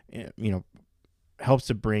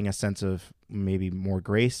 bring a sense of maybe more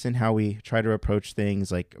grace in how we try to approach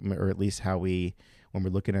things, like, or at least how we, when we're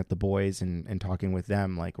looking at the boys and talking with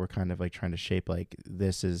them, like we're kind of like trying to shape, like,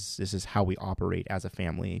 this is how we operate as a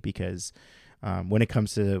family. Because when it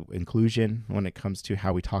comes to inclusion, when it comes to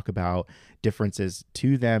how we talk about differences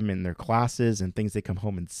to them in their classes and things they come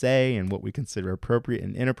home and say and what we consider appropriate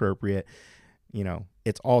and inappropriate,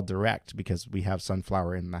 it's all direct because we have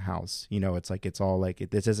Sunflower in the house. It's all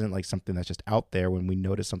like, this isn't like something that's just out there. When we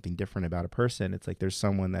notice something different about a person, it's like there's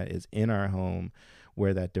someone that is in our home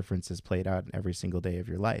where that difference is played out in every single day of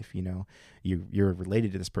your life. You're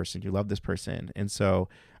related to this person, you love this person. And so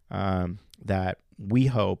that we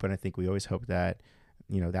hope, and I think we always hope that,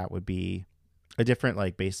 that would be a different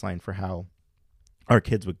like baseline for how our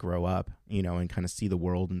kids would grow up, and kind of see the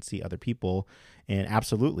world and see other people. And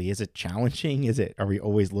absolutely, is it challenging? Are we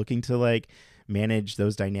always looking to like manage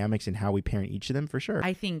those dynamics and how we parent each of them? For sure.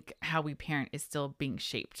 I think how we parent is still being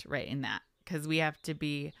shaped right in that, because we have to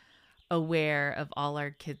be aware of all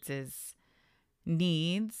our kids'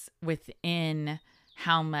 needs within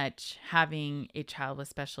how much having a child with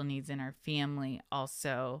special needs in our family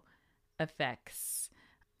also affects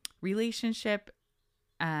relationship,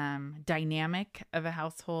 dynamic of a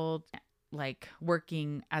household, like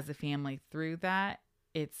working as a family through that.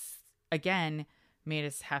 It's, again, made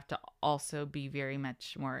us have to also be very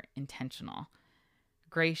much more intentional,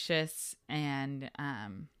 gracious, and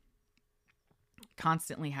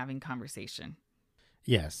constantly having conversation.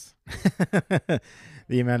 Yes.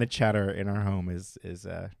 The amount of chatter in our home is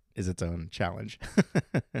its own challenge.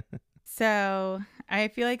 So I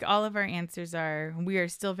feel like all of our answers are, we are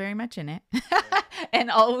still very much in it and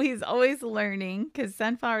always learning, because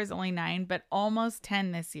Sunflower is only 9, but almost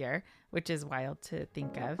 10 this year, which is wild to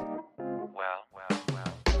think of.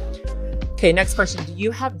 Okay, next question. Do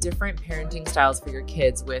you have different parenting styles for your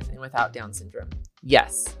kids with and without Down syndrome?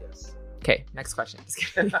 Yes. Okay, next question. Just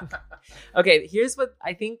kidding. Okay, here's what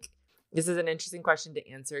I think. This is an interesting question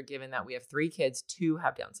to answer, given that we have 3 kids, 2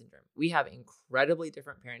 have Down syndrome. We have incredibly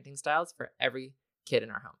different parenting styles for every kid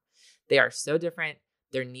in our home. They are so different.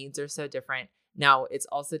 Their needs are so different. Now, it's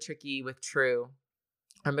also tricky with True,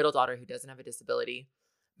 our middle daughter, who doesn't have a disability,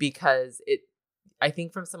 because I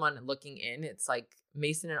think from someone looking in, it's like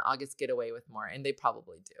Mason and August get away with more, and they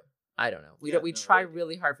probably do. I don't know. We try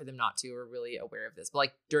really hard for them not to. We're really aware of this. But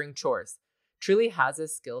like during chores, Truly has a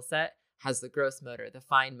skill set, has the gross motor, the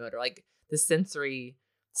fine motor, like the sensory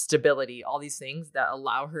stability, all these things that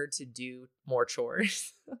allow her to do more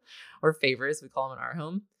chores or favors, we call them in our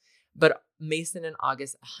home. But Mason and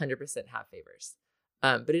August 100% have favors.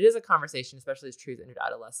 But it is a conversation, especially as Truth entered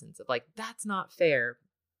adolescence, of like, that's not fair.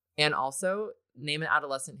 And also name an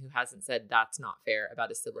adolescent who hasn't said that's not fair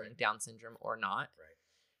about a sibling Down syndrome or not. Right.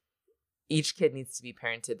 Each kid needs to be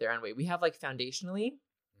parented their own way. We have like foundationally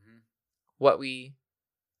what we've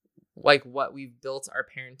built our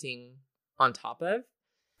parenting on top of.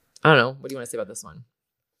 I don't know. What do you want to say about this one?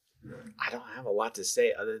 I don't have a lot to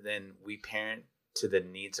say other than we parent to the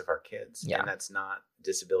needs of our kids. Yeah. And that's not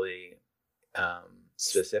disability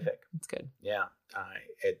specific. It's good. Yeah.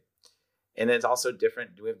 And it's also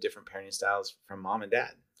different. We have different parenting styles from mom and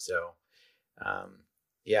dad. So,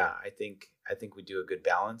 yeah, I think we do a good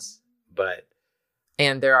balance,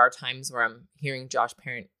 and there are times where I'm hearing Josh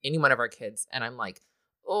parent any one of our kids and I'm like,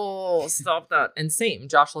 oh, stop that. And same,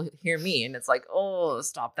 Josh will hear me and it's like, oh,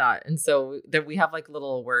 stop that. And so that we have like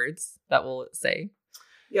little words that we'll say.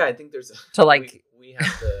 Yeah, I think there's to like, we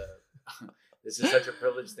have to, this is such a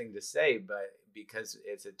privileged thing to say, but because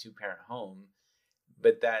it's a 2-parent home,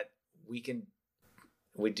 but that we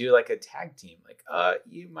do like a tag team, like,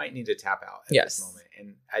 you might need to tap out at this moment.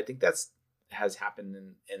 And I think has happened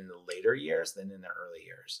in the later years than in the early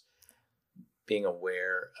years. Being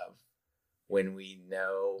aware of when we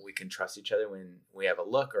know we can trust each other, when we have a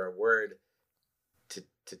look or a word to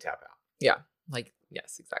tap out. Yeah. Like,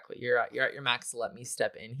 yes, exactly. You're at your max. Let me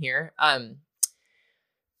step in here.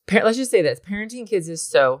 Let's just say this. Parenting kids is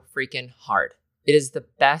so freaking hard. It is the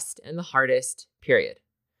best and the hardest, period.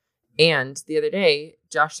 And the other day,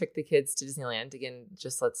 Josh took the kids to Disneyland. Again,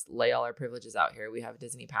 just let's lay all our privileges out here. We have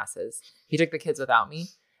Disney passes. He took the kids without me.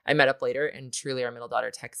 I met up later, and truly our middle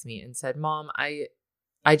daughter texted me and said, Mom, I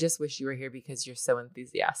just wish you were here because you're so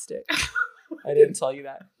enthusiastic. I didn't tell you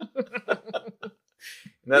that.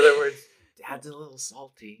 In other words, Dad Dad's a little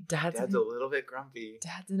salty. Dad's a little bit grumpy.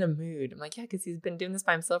 Dad's in a mood. I'm like, yeah, because he's been doing this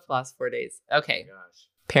by himself for the last 4 days. Okay. Oh my gosh.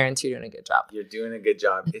 Parents, you're doing a good job. You're doing a good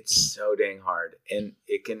job. It's so dang hard. And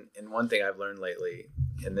and one thing I've learned lately,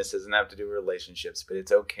 and this doesn't have to do with relationships, but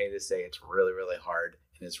it's okay to say it's really, really hard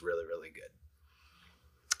and it's really, really good.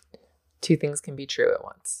 Two things can be true at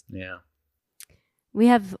once. Yeah. We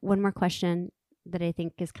have one more question that I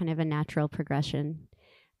think is kind of a natural progression.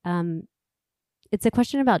 It's a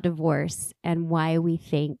question about divorce and why we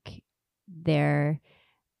think there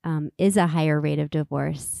is a higher rate of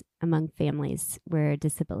divorce among families where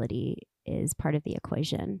disability is part of the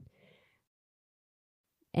equation.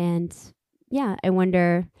 And yeah, I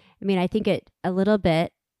wonder, I think a little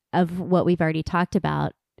bit of what we've already talked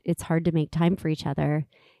about, it's hard to make time for each other.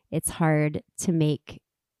 It's hard to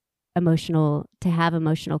have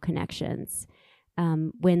emotional connections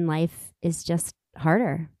when life is just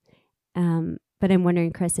harder. But I'm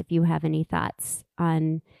wondering, Chris, if you have any thoughts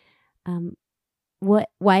on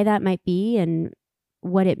why that might be and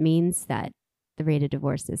what it means that the rate of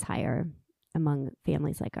divorce is higher among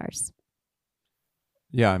families like ours.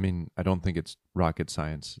 Yeah, I don't think it's rocket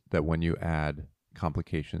science that when you add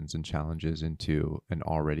complications and challenges into an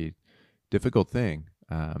already difficult thing,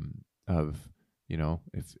 if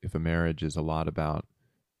a marriage is a lot about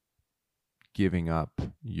giving up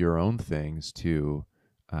your own things to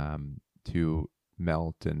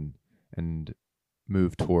melt and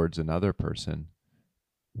move towards another person,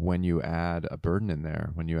 when you add a burden in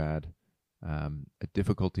there, when you add a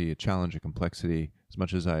difficulty, a challenge, a complexity, as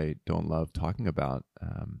much as I don't love talking about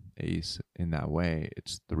ACE in that way,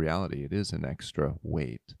 it's the reality. It is an extra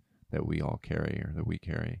weight that we all carry or that we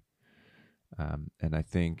carry. And I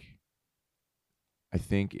think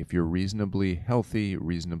if you're reasonably healthy,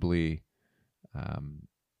 reasonably,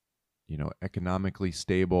 economically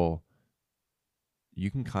stable, you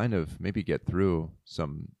can kind of maybe get through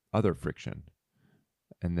some other friction.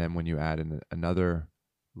 And then when you add in another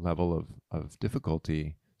level of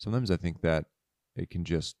difficulty, sometimes I think that it can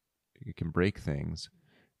break things.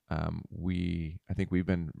 I think we've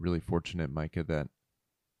been really fortunate, Micah, that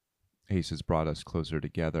ACE has brought us closer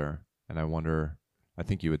together. And I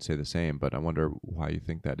think you would say the same, but I wonder why you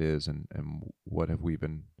think that is and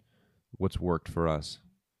what's worked for us.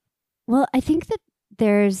 Well, I think that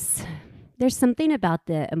there's something about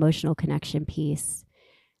the emotional connection piece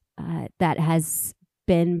that has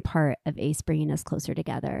been part of ACE bringing us closer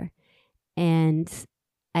together. And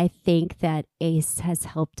I think that ACE has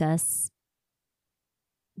helped us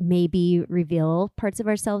maybe reveal parts of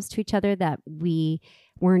ourselves to each other that we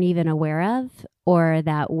weren't even aware of, or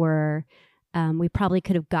that we probably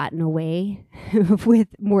could have gotten away with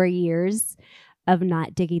more years of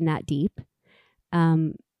not digging that deep.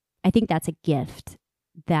 I think that's a gift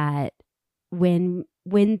that when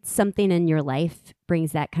something in your life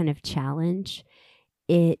brings that kind of challenge,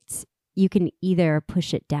 you can either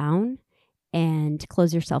push it down and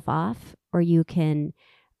close yourself off, or you can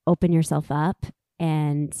open yourself up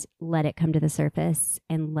and let it come to the surface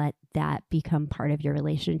and let that become part of your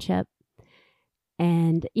relationship.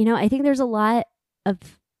 And, I think there's a lot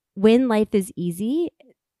of, when life is easy,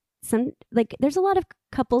 there's a lot of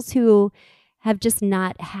couples who have just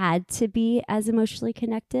not had to be as emotionally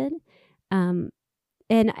connected. And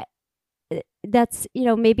that's,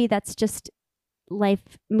 maybe that's just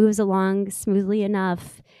life moves along smoothly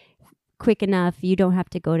enough, quick enough. You don't have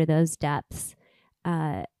to go to those depths.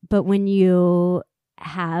 But when you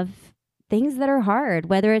have things that are hard,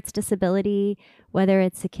 whether it's disability, whether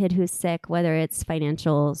it's a kid who's sick, whether it's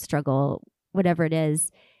financial struggle, whatever it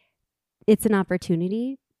is, it's an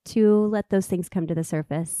opportunity to let those things come to the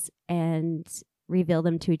surface and reveal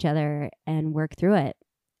them to each other and work through it.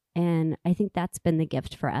 And I think that's been the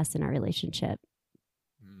gift for us in our relationship.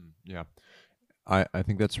 Yeah, I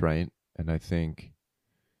think that's right. And I think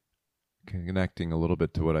connecting a little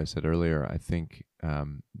bit to what I said earlier, I think,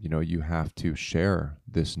 you have to share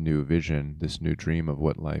this new vision, this new dream of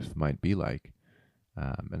what life might be like.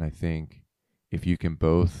 And I think if you can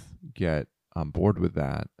both get on board with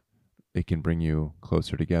that, it can bring you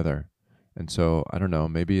closer together. And so, I don't know,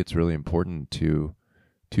 maybe it's really important to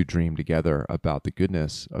dream together about the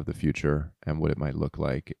goodness of the future and what it might look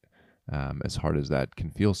like, as hard as that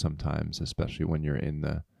can feel sometimes, especially when you're in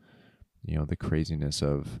the craziness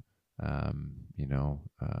of,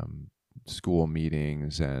 school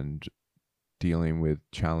meetings and dealing with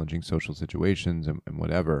challenging social situations and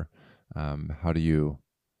whatever. How do you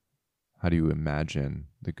imagine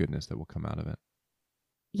the goodness that will come out of it?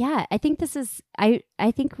 Yeah, I think I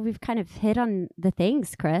think we've kind of hit on the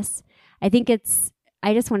things, Chris. I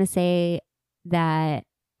just want to say that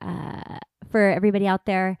for everybody out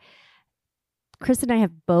there, Chris and I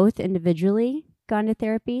have both individually gone to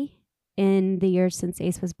therapy in the years since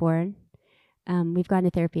Ace was born. We've gone to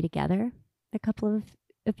therapy together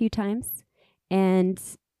a few times. And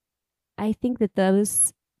I think that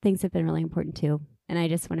those things have been really important too. And I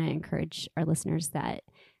just want to encourage our listeners that,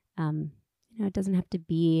 it doesn't have to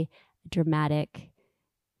be a dramatic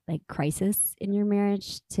like crisis in your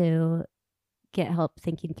marriage to get help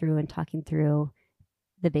thinking through and talking through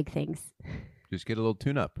the big things. Just get a little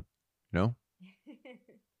tune up, That's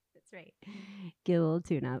right. Get a little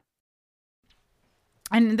tune up.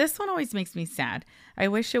 And this one always makes me sad. I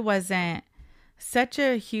wish it wasn't such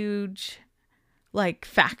a huge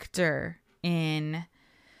factor in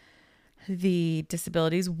the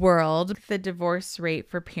disabilities world. The divorce rate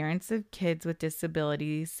for parents of kids with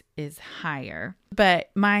disabilities is higher.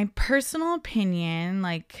 But my personal opinion,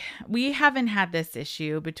 we haven't had this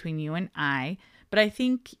issue between you and I, but I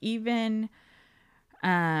think even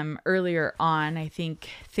earlier on, I think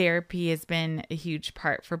therapy has been a huge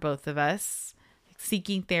part for both of us.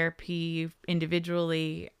 Seeking therapy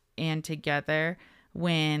individually and together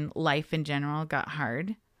when life in general got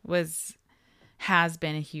hard has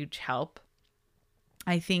been a huge help.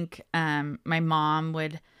 I think my mom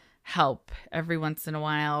would help every once in a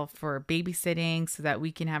while for babysitting so that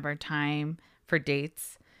we can have our time for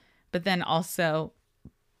dates. But then also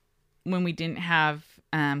when we didn't have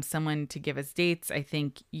someone to give us dates, I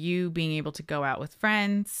think you being able to go out with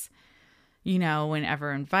friends,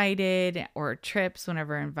 whenever invited, or trips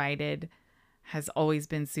whenever invited, has always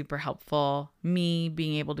been super helpful. Me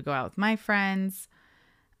being able to go out with my friends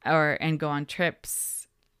and go on trips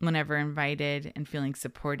whenever invited and feeling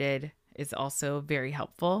supported is also very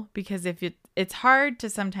helpful, because it's hard to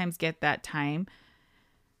sometimes get that time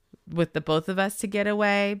with the both of us to get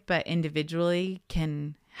away, but individually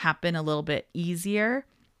can happen a little bit easier.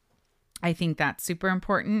 I think that's super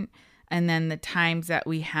important. And then the times that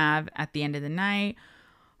we have at the end of the night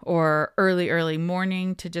or early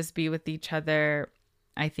morning to just be with each other,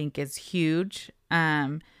 I think is huge.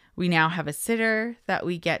 We now have a sitter that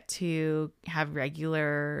we get to have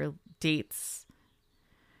regular dates,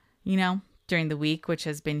 during the week, which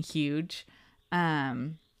has been huge. I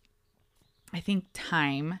think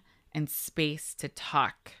time and space to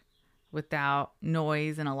talk without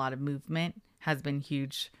noise and a lot of movement has been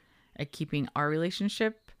huge at keeping our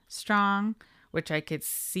relationship strong, which I could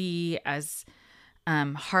see as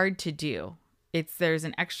hard to do. There's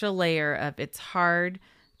an extra layer of it's hard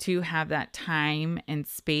to have that time and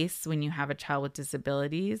space when you have a child with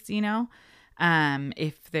disabilities,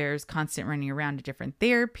 if there's constant running around to different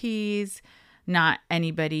therapies, not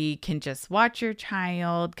anybody can just watch your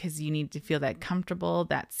child because you need to feel that comfortable,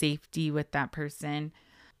 that safety with that person,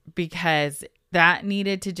 because that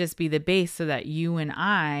needed to just be the base so that you and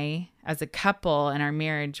I, as a couple in our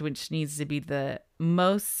marriage, which needs to be the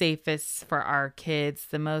most safest for our kids,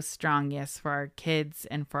 the most strongest for our kids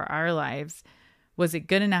and for our lives, was it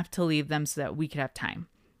good enough to leave them so that we could have time?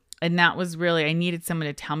 And that was really, I needed someone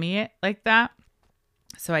to tell me it like that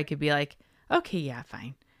so I could be like, okay, yeah,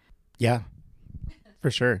 fine. Yeah,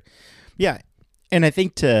 for sure. Yeah. And I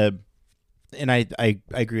think I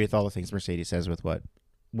agree with all the things Mercedes says with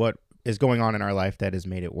what is going on in our life that has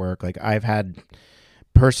made it work. I've had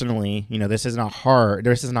personally, this is not hard,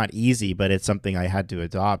 this is not easy, but it's something I had to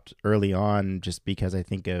adopt early on just because I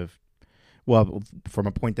think of, well, from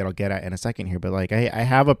a point that I'll get at in a second here, but I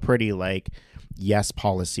have a pretty yes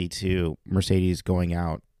policy to Mercedes going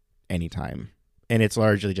out anytime. And it's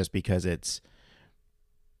largely just because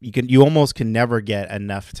you almost can never get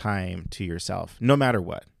enough time to yourself, no matter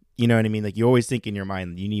what. You know what I mean? You always think in your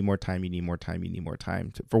mind, you need more time,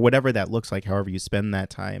 for whatever that looks like, however you spend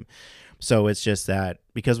that time. So it's just that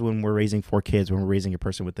because when we're raising 4 kids, when we're raising a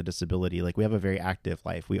person with a disability, we have a very active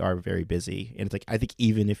life. We are very busy. And it's I think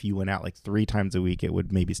even if you went out 3 times a week, it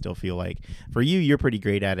would maybe still feel for you, you're pretty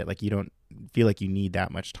great at it. You don't feel like you need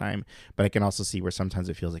that much time. But I can also see where sometimes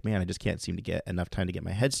it feels man, I just can't seem to get enough time to get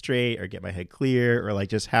my head straight or get my head clear or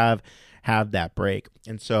just have that break.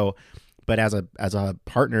 And so, but as a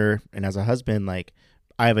partner and as a husband,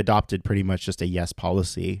 I have adopted pretty much just a yes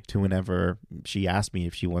policy to whenever she asks me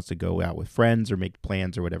if she wants to go out with friends or make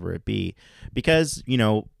plans or whatever it be, because,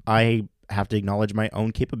 I have to acknowledge my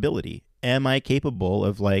own capability. Am I capable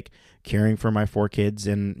of caring for my 4 kids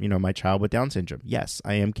and, my child with Down syndrome? Yes,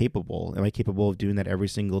 I am capable. Am I capable of doing that every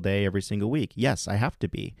single day, every single week? Yes, I have to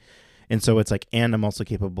be. And so it's and I'm also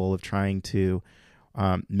capable of trying to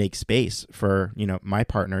make space for, my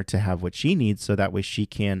partner to have what she needs so that way she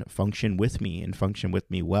can function with me and function with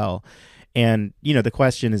me well. And, the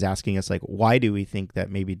question is asking us, why do we think that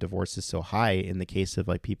maybe divorce is so high in the case of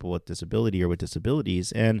people with disability or with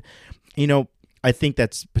disabilities? And, I think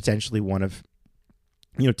that's potentially one of,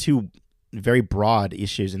 two very broad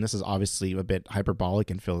issues, and this is obviously a bit hyperbolic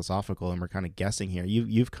and philosophical, and we're kind of guessing here.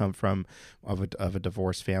 You've come from of a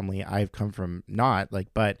divorced family. I've come from not, like,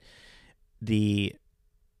 but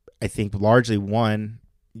I think largely one,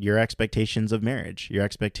 your expectations of marriage, your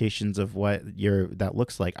expectations of what that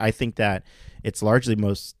looks like. I think that it's largely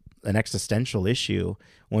an existential issue.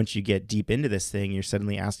 Once you get deep into this thing, you're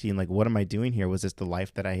suddenly asking, like, what am I doing here? Was this the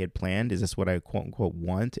life that I had planned? Is this what I quote unquote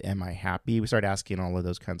want? Am I happy? We start asking all of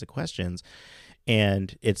those kinds of questions,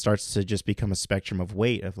 and it starts to just become a spectrum of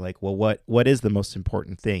weight of like, well, what is the most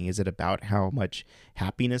important thing? Is it about how much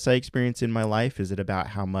happiness I experience in my life? Is it about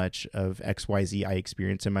how much of XYZ I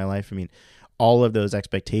experience in my life? I mean, all of those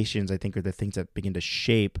expectations, I think, are the things that begin to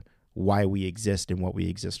shape why we exist and what we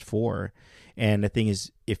exist for. And the thing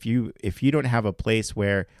is, if you don't have a place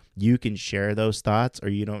where you can share those thoughts, or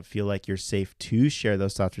you don't feel like you're safe to share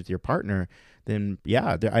those thoughts with your partner, then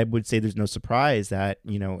I would say there's no surprise that,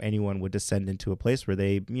 anyone would descend into a place where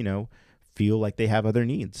they, feel like they have other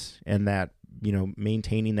needs, and that,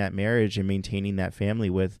 maintaining that marriage and maintaining that family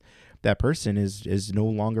with that person is no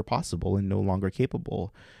longer possible and no longer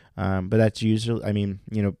capable. But that's usually,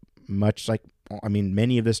 much like,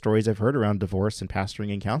 many of the stories I've heard around divorce and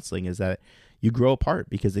pastoring and counseling is that you grow apart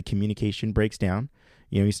because the communication breaks down.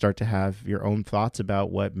 You start to have your own thoughts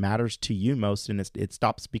about what matters to you most, and it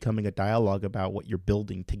stops becoming a dialogue about what you're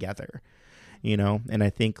building together. And I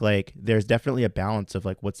think, like, there's definitely a balance of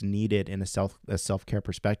like what's needed in a self-care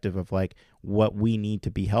perspective of like what we need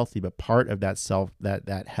to be healthy, but part of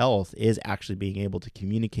that health is actually being able to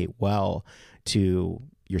communicate well to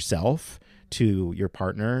yourself, to your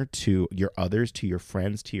partner, to your others, to your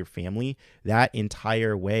friends, to your family. That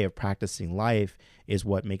entire way of practicing life is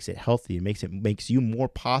what makes it healthy. It makes you more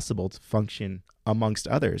possible to function amongst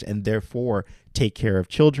others, and therefore take care of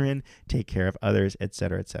children, take care of others, et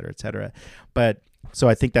cetera, et cetera, et cetera. But so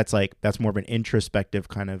I think that's more of an introspective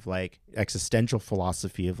kind of like existential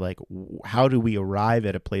philosophy of like, how do we arrive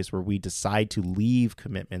at a place where we decide to leave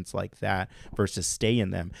commitments like that versus stay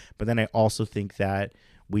in them? But then I also think that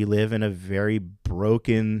we live in a very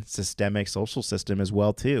broken systemic social system as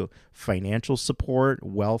well too. Financial support,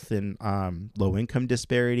 wealth and low income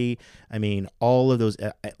disparity. I mean, all of those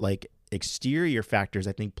like exterior factors,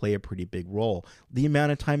 I think, play a pretty big role. The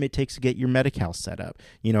amount of time it takes to get your Medi-Cal set up,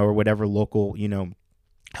 or whatever local,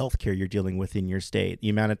 healthcare you're dealing with in your state, the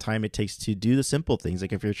amount of time it takes to do the simple things,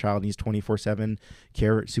 like if your child needs 24/7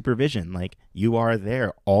 care supervision, like you are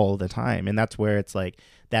there all the time. And that's where it's like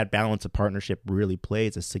that balance of partnership really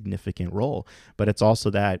plays a significant role. But it's also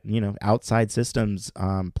that, outside systems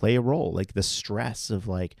play a role, like the stress of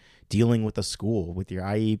like dealing with a school, with your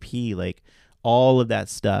IEP, like all of that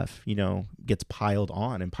stuff, gets piled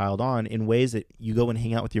on in ways that you go and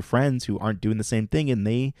hang out with your friends who aren't doing the same thing, and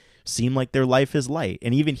they seem like their life is light.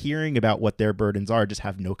 And even hearing about what their burdens are, just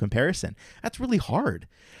have no comparison. That's really hard,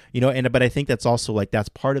 but I think that's also like, that's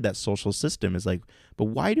part of that social system is like, but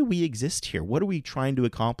why do we exist here? What are we trying to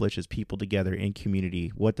accomplish as people together in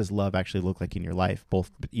community? What does love actually look like in your life?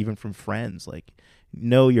 Both, even from friends, like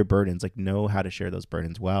know your burdens, like know how to share those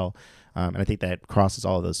burdens well. And I think that crosses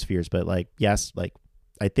all of those spheres. But like, yes, like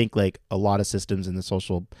I think like a lot of systems in the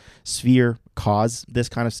social sphere cause this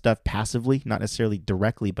kind of stuff passively, not necessarily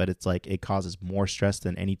directly, but it's like it causes more stress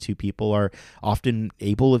than any two people are often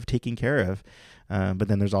able of taking care of. But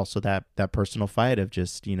then there's also that personal fight of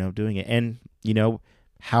just, doing it. And,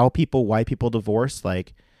 why people divorce,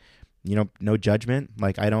 like, no judgment.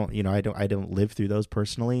 Like I don't live through those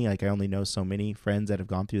personally. Like I only know so many friends that have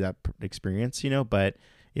gone through that experience, but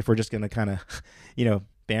if we're just going to kind of,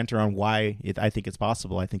 banter on why I think it's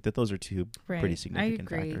possible, I think that those are two pretty significant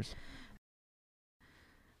factors.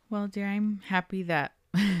 Well, dear, I'm happy that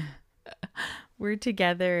we're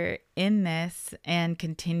together in this and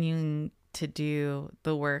continuing to do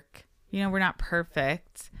the work. We're not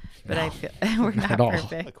perfect, but I feel we're not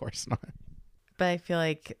perfect. Of course not. But I feel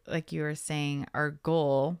like you were saying, our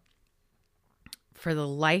goal for the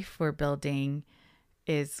life we're building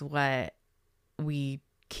is what we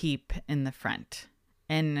keep in the front.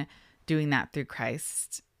 And doing that through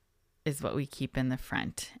Christ is what we keep in the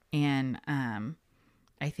front. And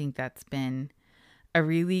I think that's been a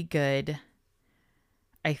really good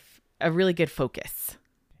focus.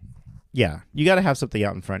 Yeah, you got to have something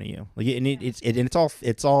out in front of you. Like, and it's all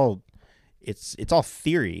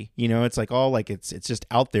theory, it's like all like it's just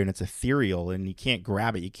out there and it's ethereal and you can't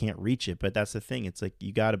grab it, you can't reach it. But that's the thing. It's like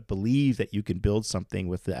you got to believe that you can build something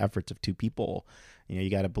with the efforts of two people. You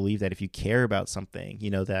got to believe that if you care about something,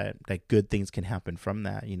 that good things can happen from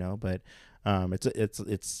that. But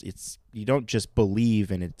It's you don't just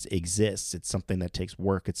believe and it exists. It's something that takes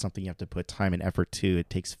work. It's something you have to put time and effort to. It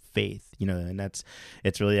takes faith, and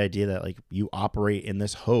it's really the idea that like you operate in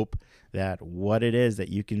this hope that what it is that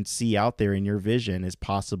you can see out there in your vision is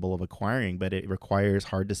possible of acquiring, but it requires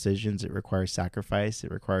hard decisions. It requires sacrifice.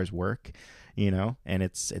 It requires work, and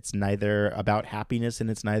it's neither about happiness and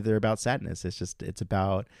it's neither about sadness. It's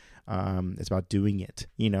about doing it,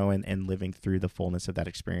 and living through the fullness of that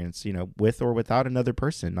experience, with or without another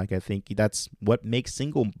person. Like, I think that's what makes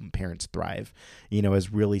single parents thrive,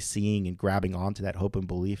 is really seeing and grabbing onto that hope and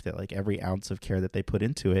belief that like every ounce of care that they put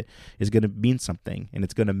into it is going to mean something and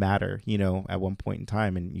it's going to matter, at one point in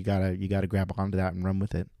time. And you gotta grab onto that and run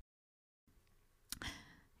with it.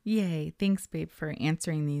 Yay. Thanks, babe, for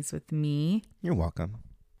answering these with me. You're welcome.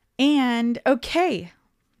 And okay,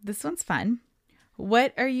 this one's fun.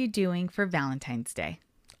 What are you doing for Valentine's Day?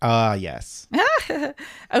 Yes.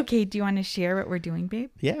 Okay, do you want to share what we're doing, babe?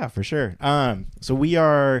 Yeah, for sure. So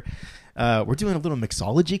we're doing a little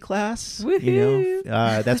mixology class. Woohoo!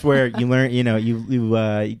 That's where you learn,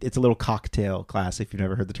 it's a little cocktail class if you've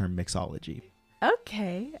never heard the term mixology.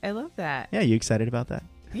 Okay, I love that. Yeah, you excited about that?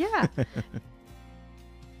 Yeah.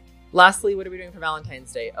 Lastly, what are we doing for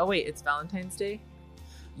Valentine's Day? Oh, wait, it's Valentine's Day?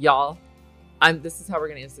 Y'all, this is how we're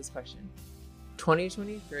going to answer this question.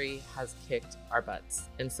 2023 has kicked our butts.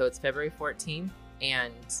 And so it's February 14th,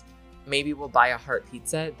 and maybe we'll buy a heart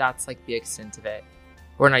pizza. That's like the extent of it.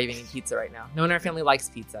 We're not even eating pizza right now. No one in our family likes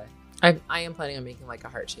pizza. I am planning on making like a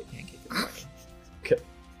heart-shaped pancake in the morning. Okay.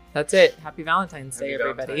 That's it. Happy Valentine's Day, Happy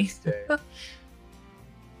everybody. Valentine's Day.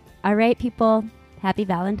 All right, people. Happy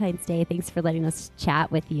Valentine's Day. Thanks for letting us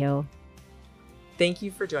chat with you. Thank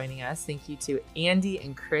you for joining us. Thank you to Andy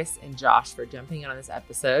and Chris and Josh for jumping in on this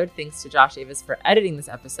episode. Thanks to Josh Davis for editing this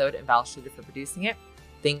episode and Val Schluter for producing it.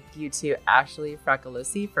 Thank you to Ashley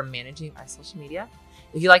Fracolosi for managing our social media.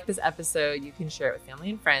 If you like this episode, you can share it with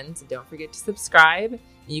family and friends. Don't forget to subscribe.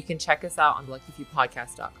 You can check us out on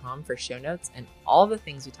theluckyfewpodcast.com for show notes and all the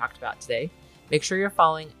things we talked about today. Make sure you're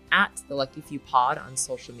following at The Lucky Few Pod on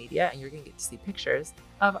social media, and you're going to get to see pictures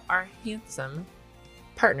of our handsome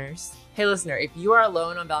partners. Hey, listener, if you are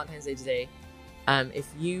alone on Valentine's Day today, if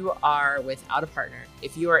you are without a partner,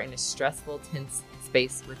 if you are in a stressful, tense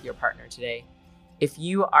space with your partner today, if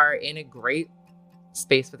you are in a great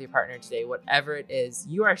space with your partner today, whatever it is,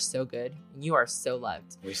 you are so good and you are so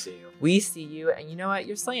loved. We see you. We see you, and you know what?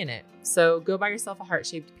 You're slaying it. So go buy yourself a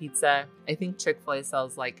heart-shaped pizza. I think Chick-fil-A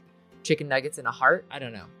sells like chicken nuggets in a heart. I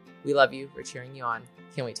don't know. We love you. We're cheering you on.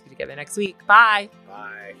 Can't wait to be together next week. Bye.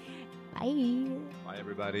 Bye. Bye. Bye,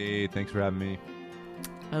 everybody. Thanks for having me.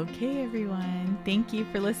 Okay, everyone. Thank you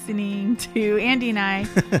for listening to Andy and I.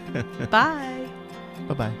 Bye.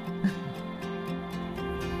 Bye-bye.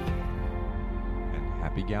 And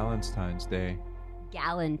happy Galentine's Day.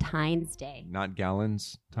 Galentine's Day. Not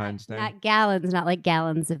Gallons Times Day. Not gallons, not like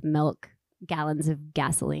gallons of milk, gallons of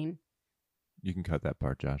gasoline. You can cut that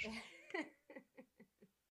part, Josh.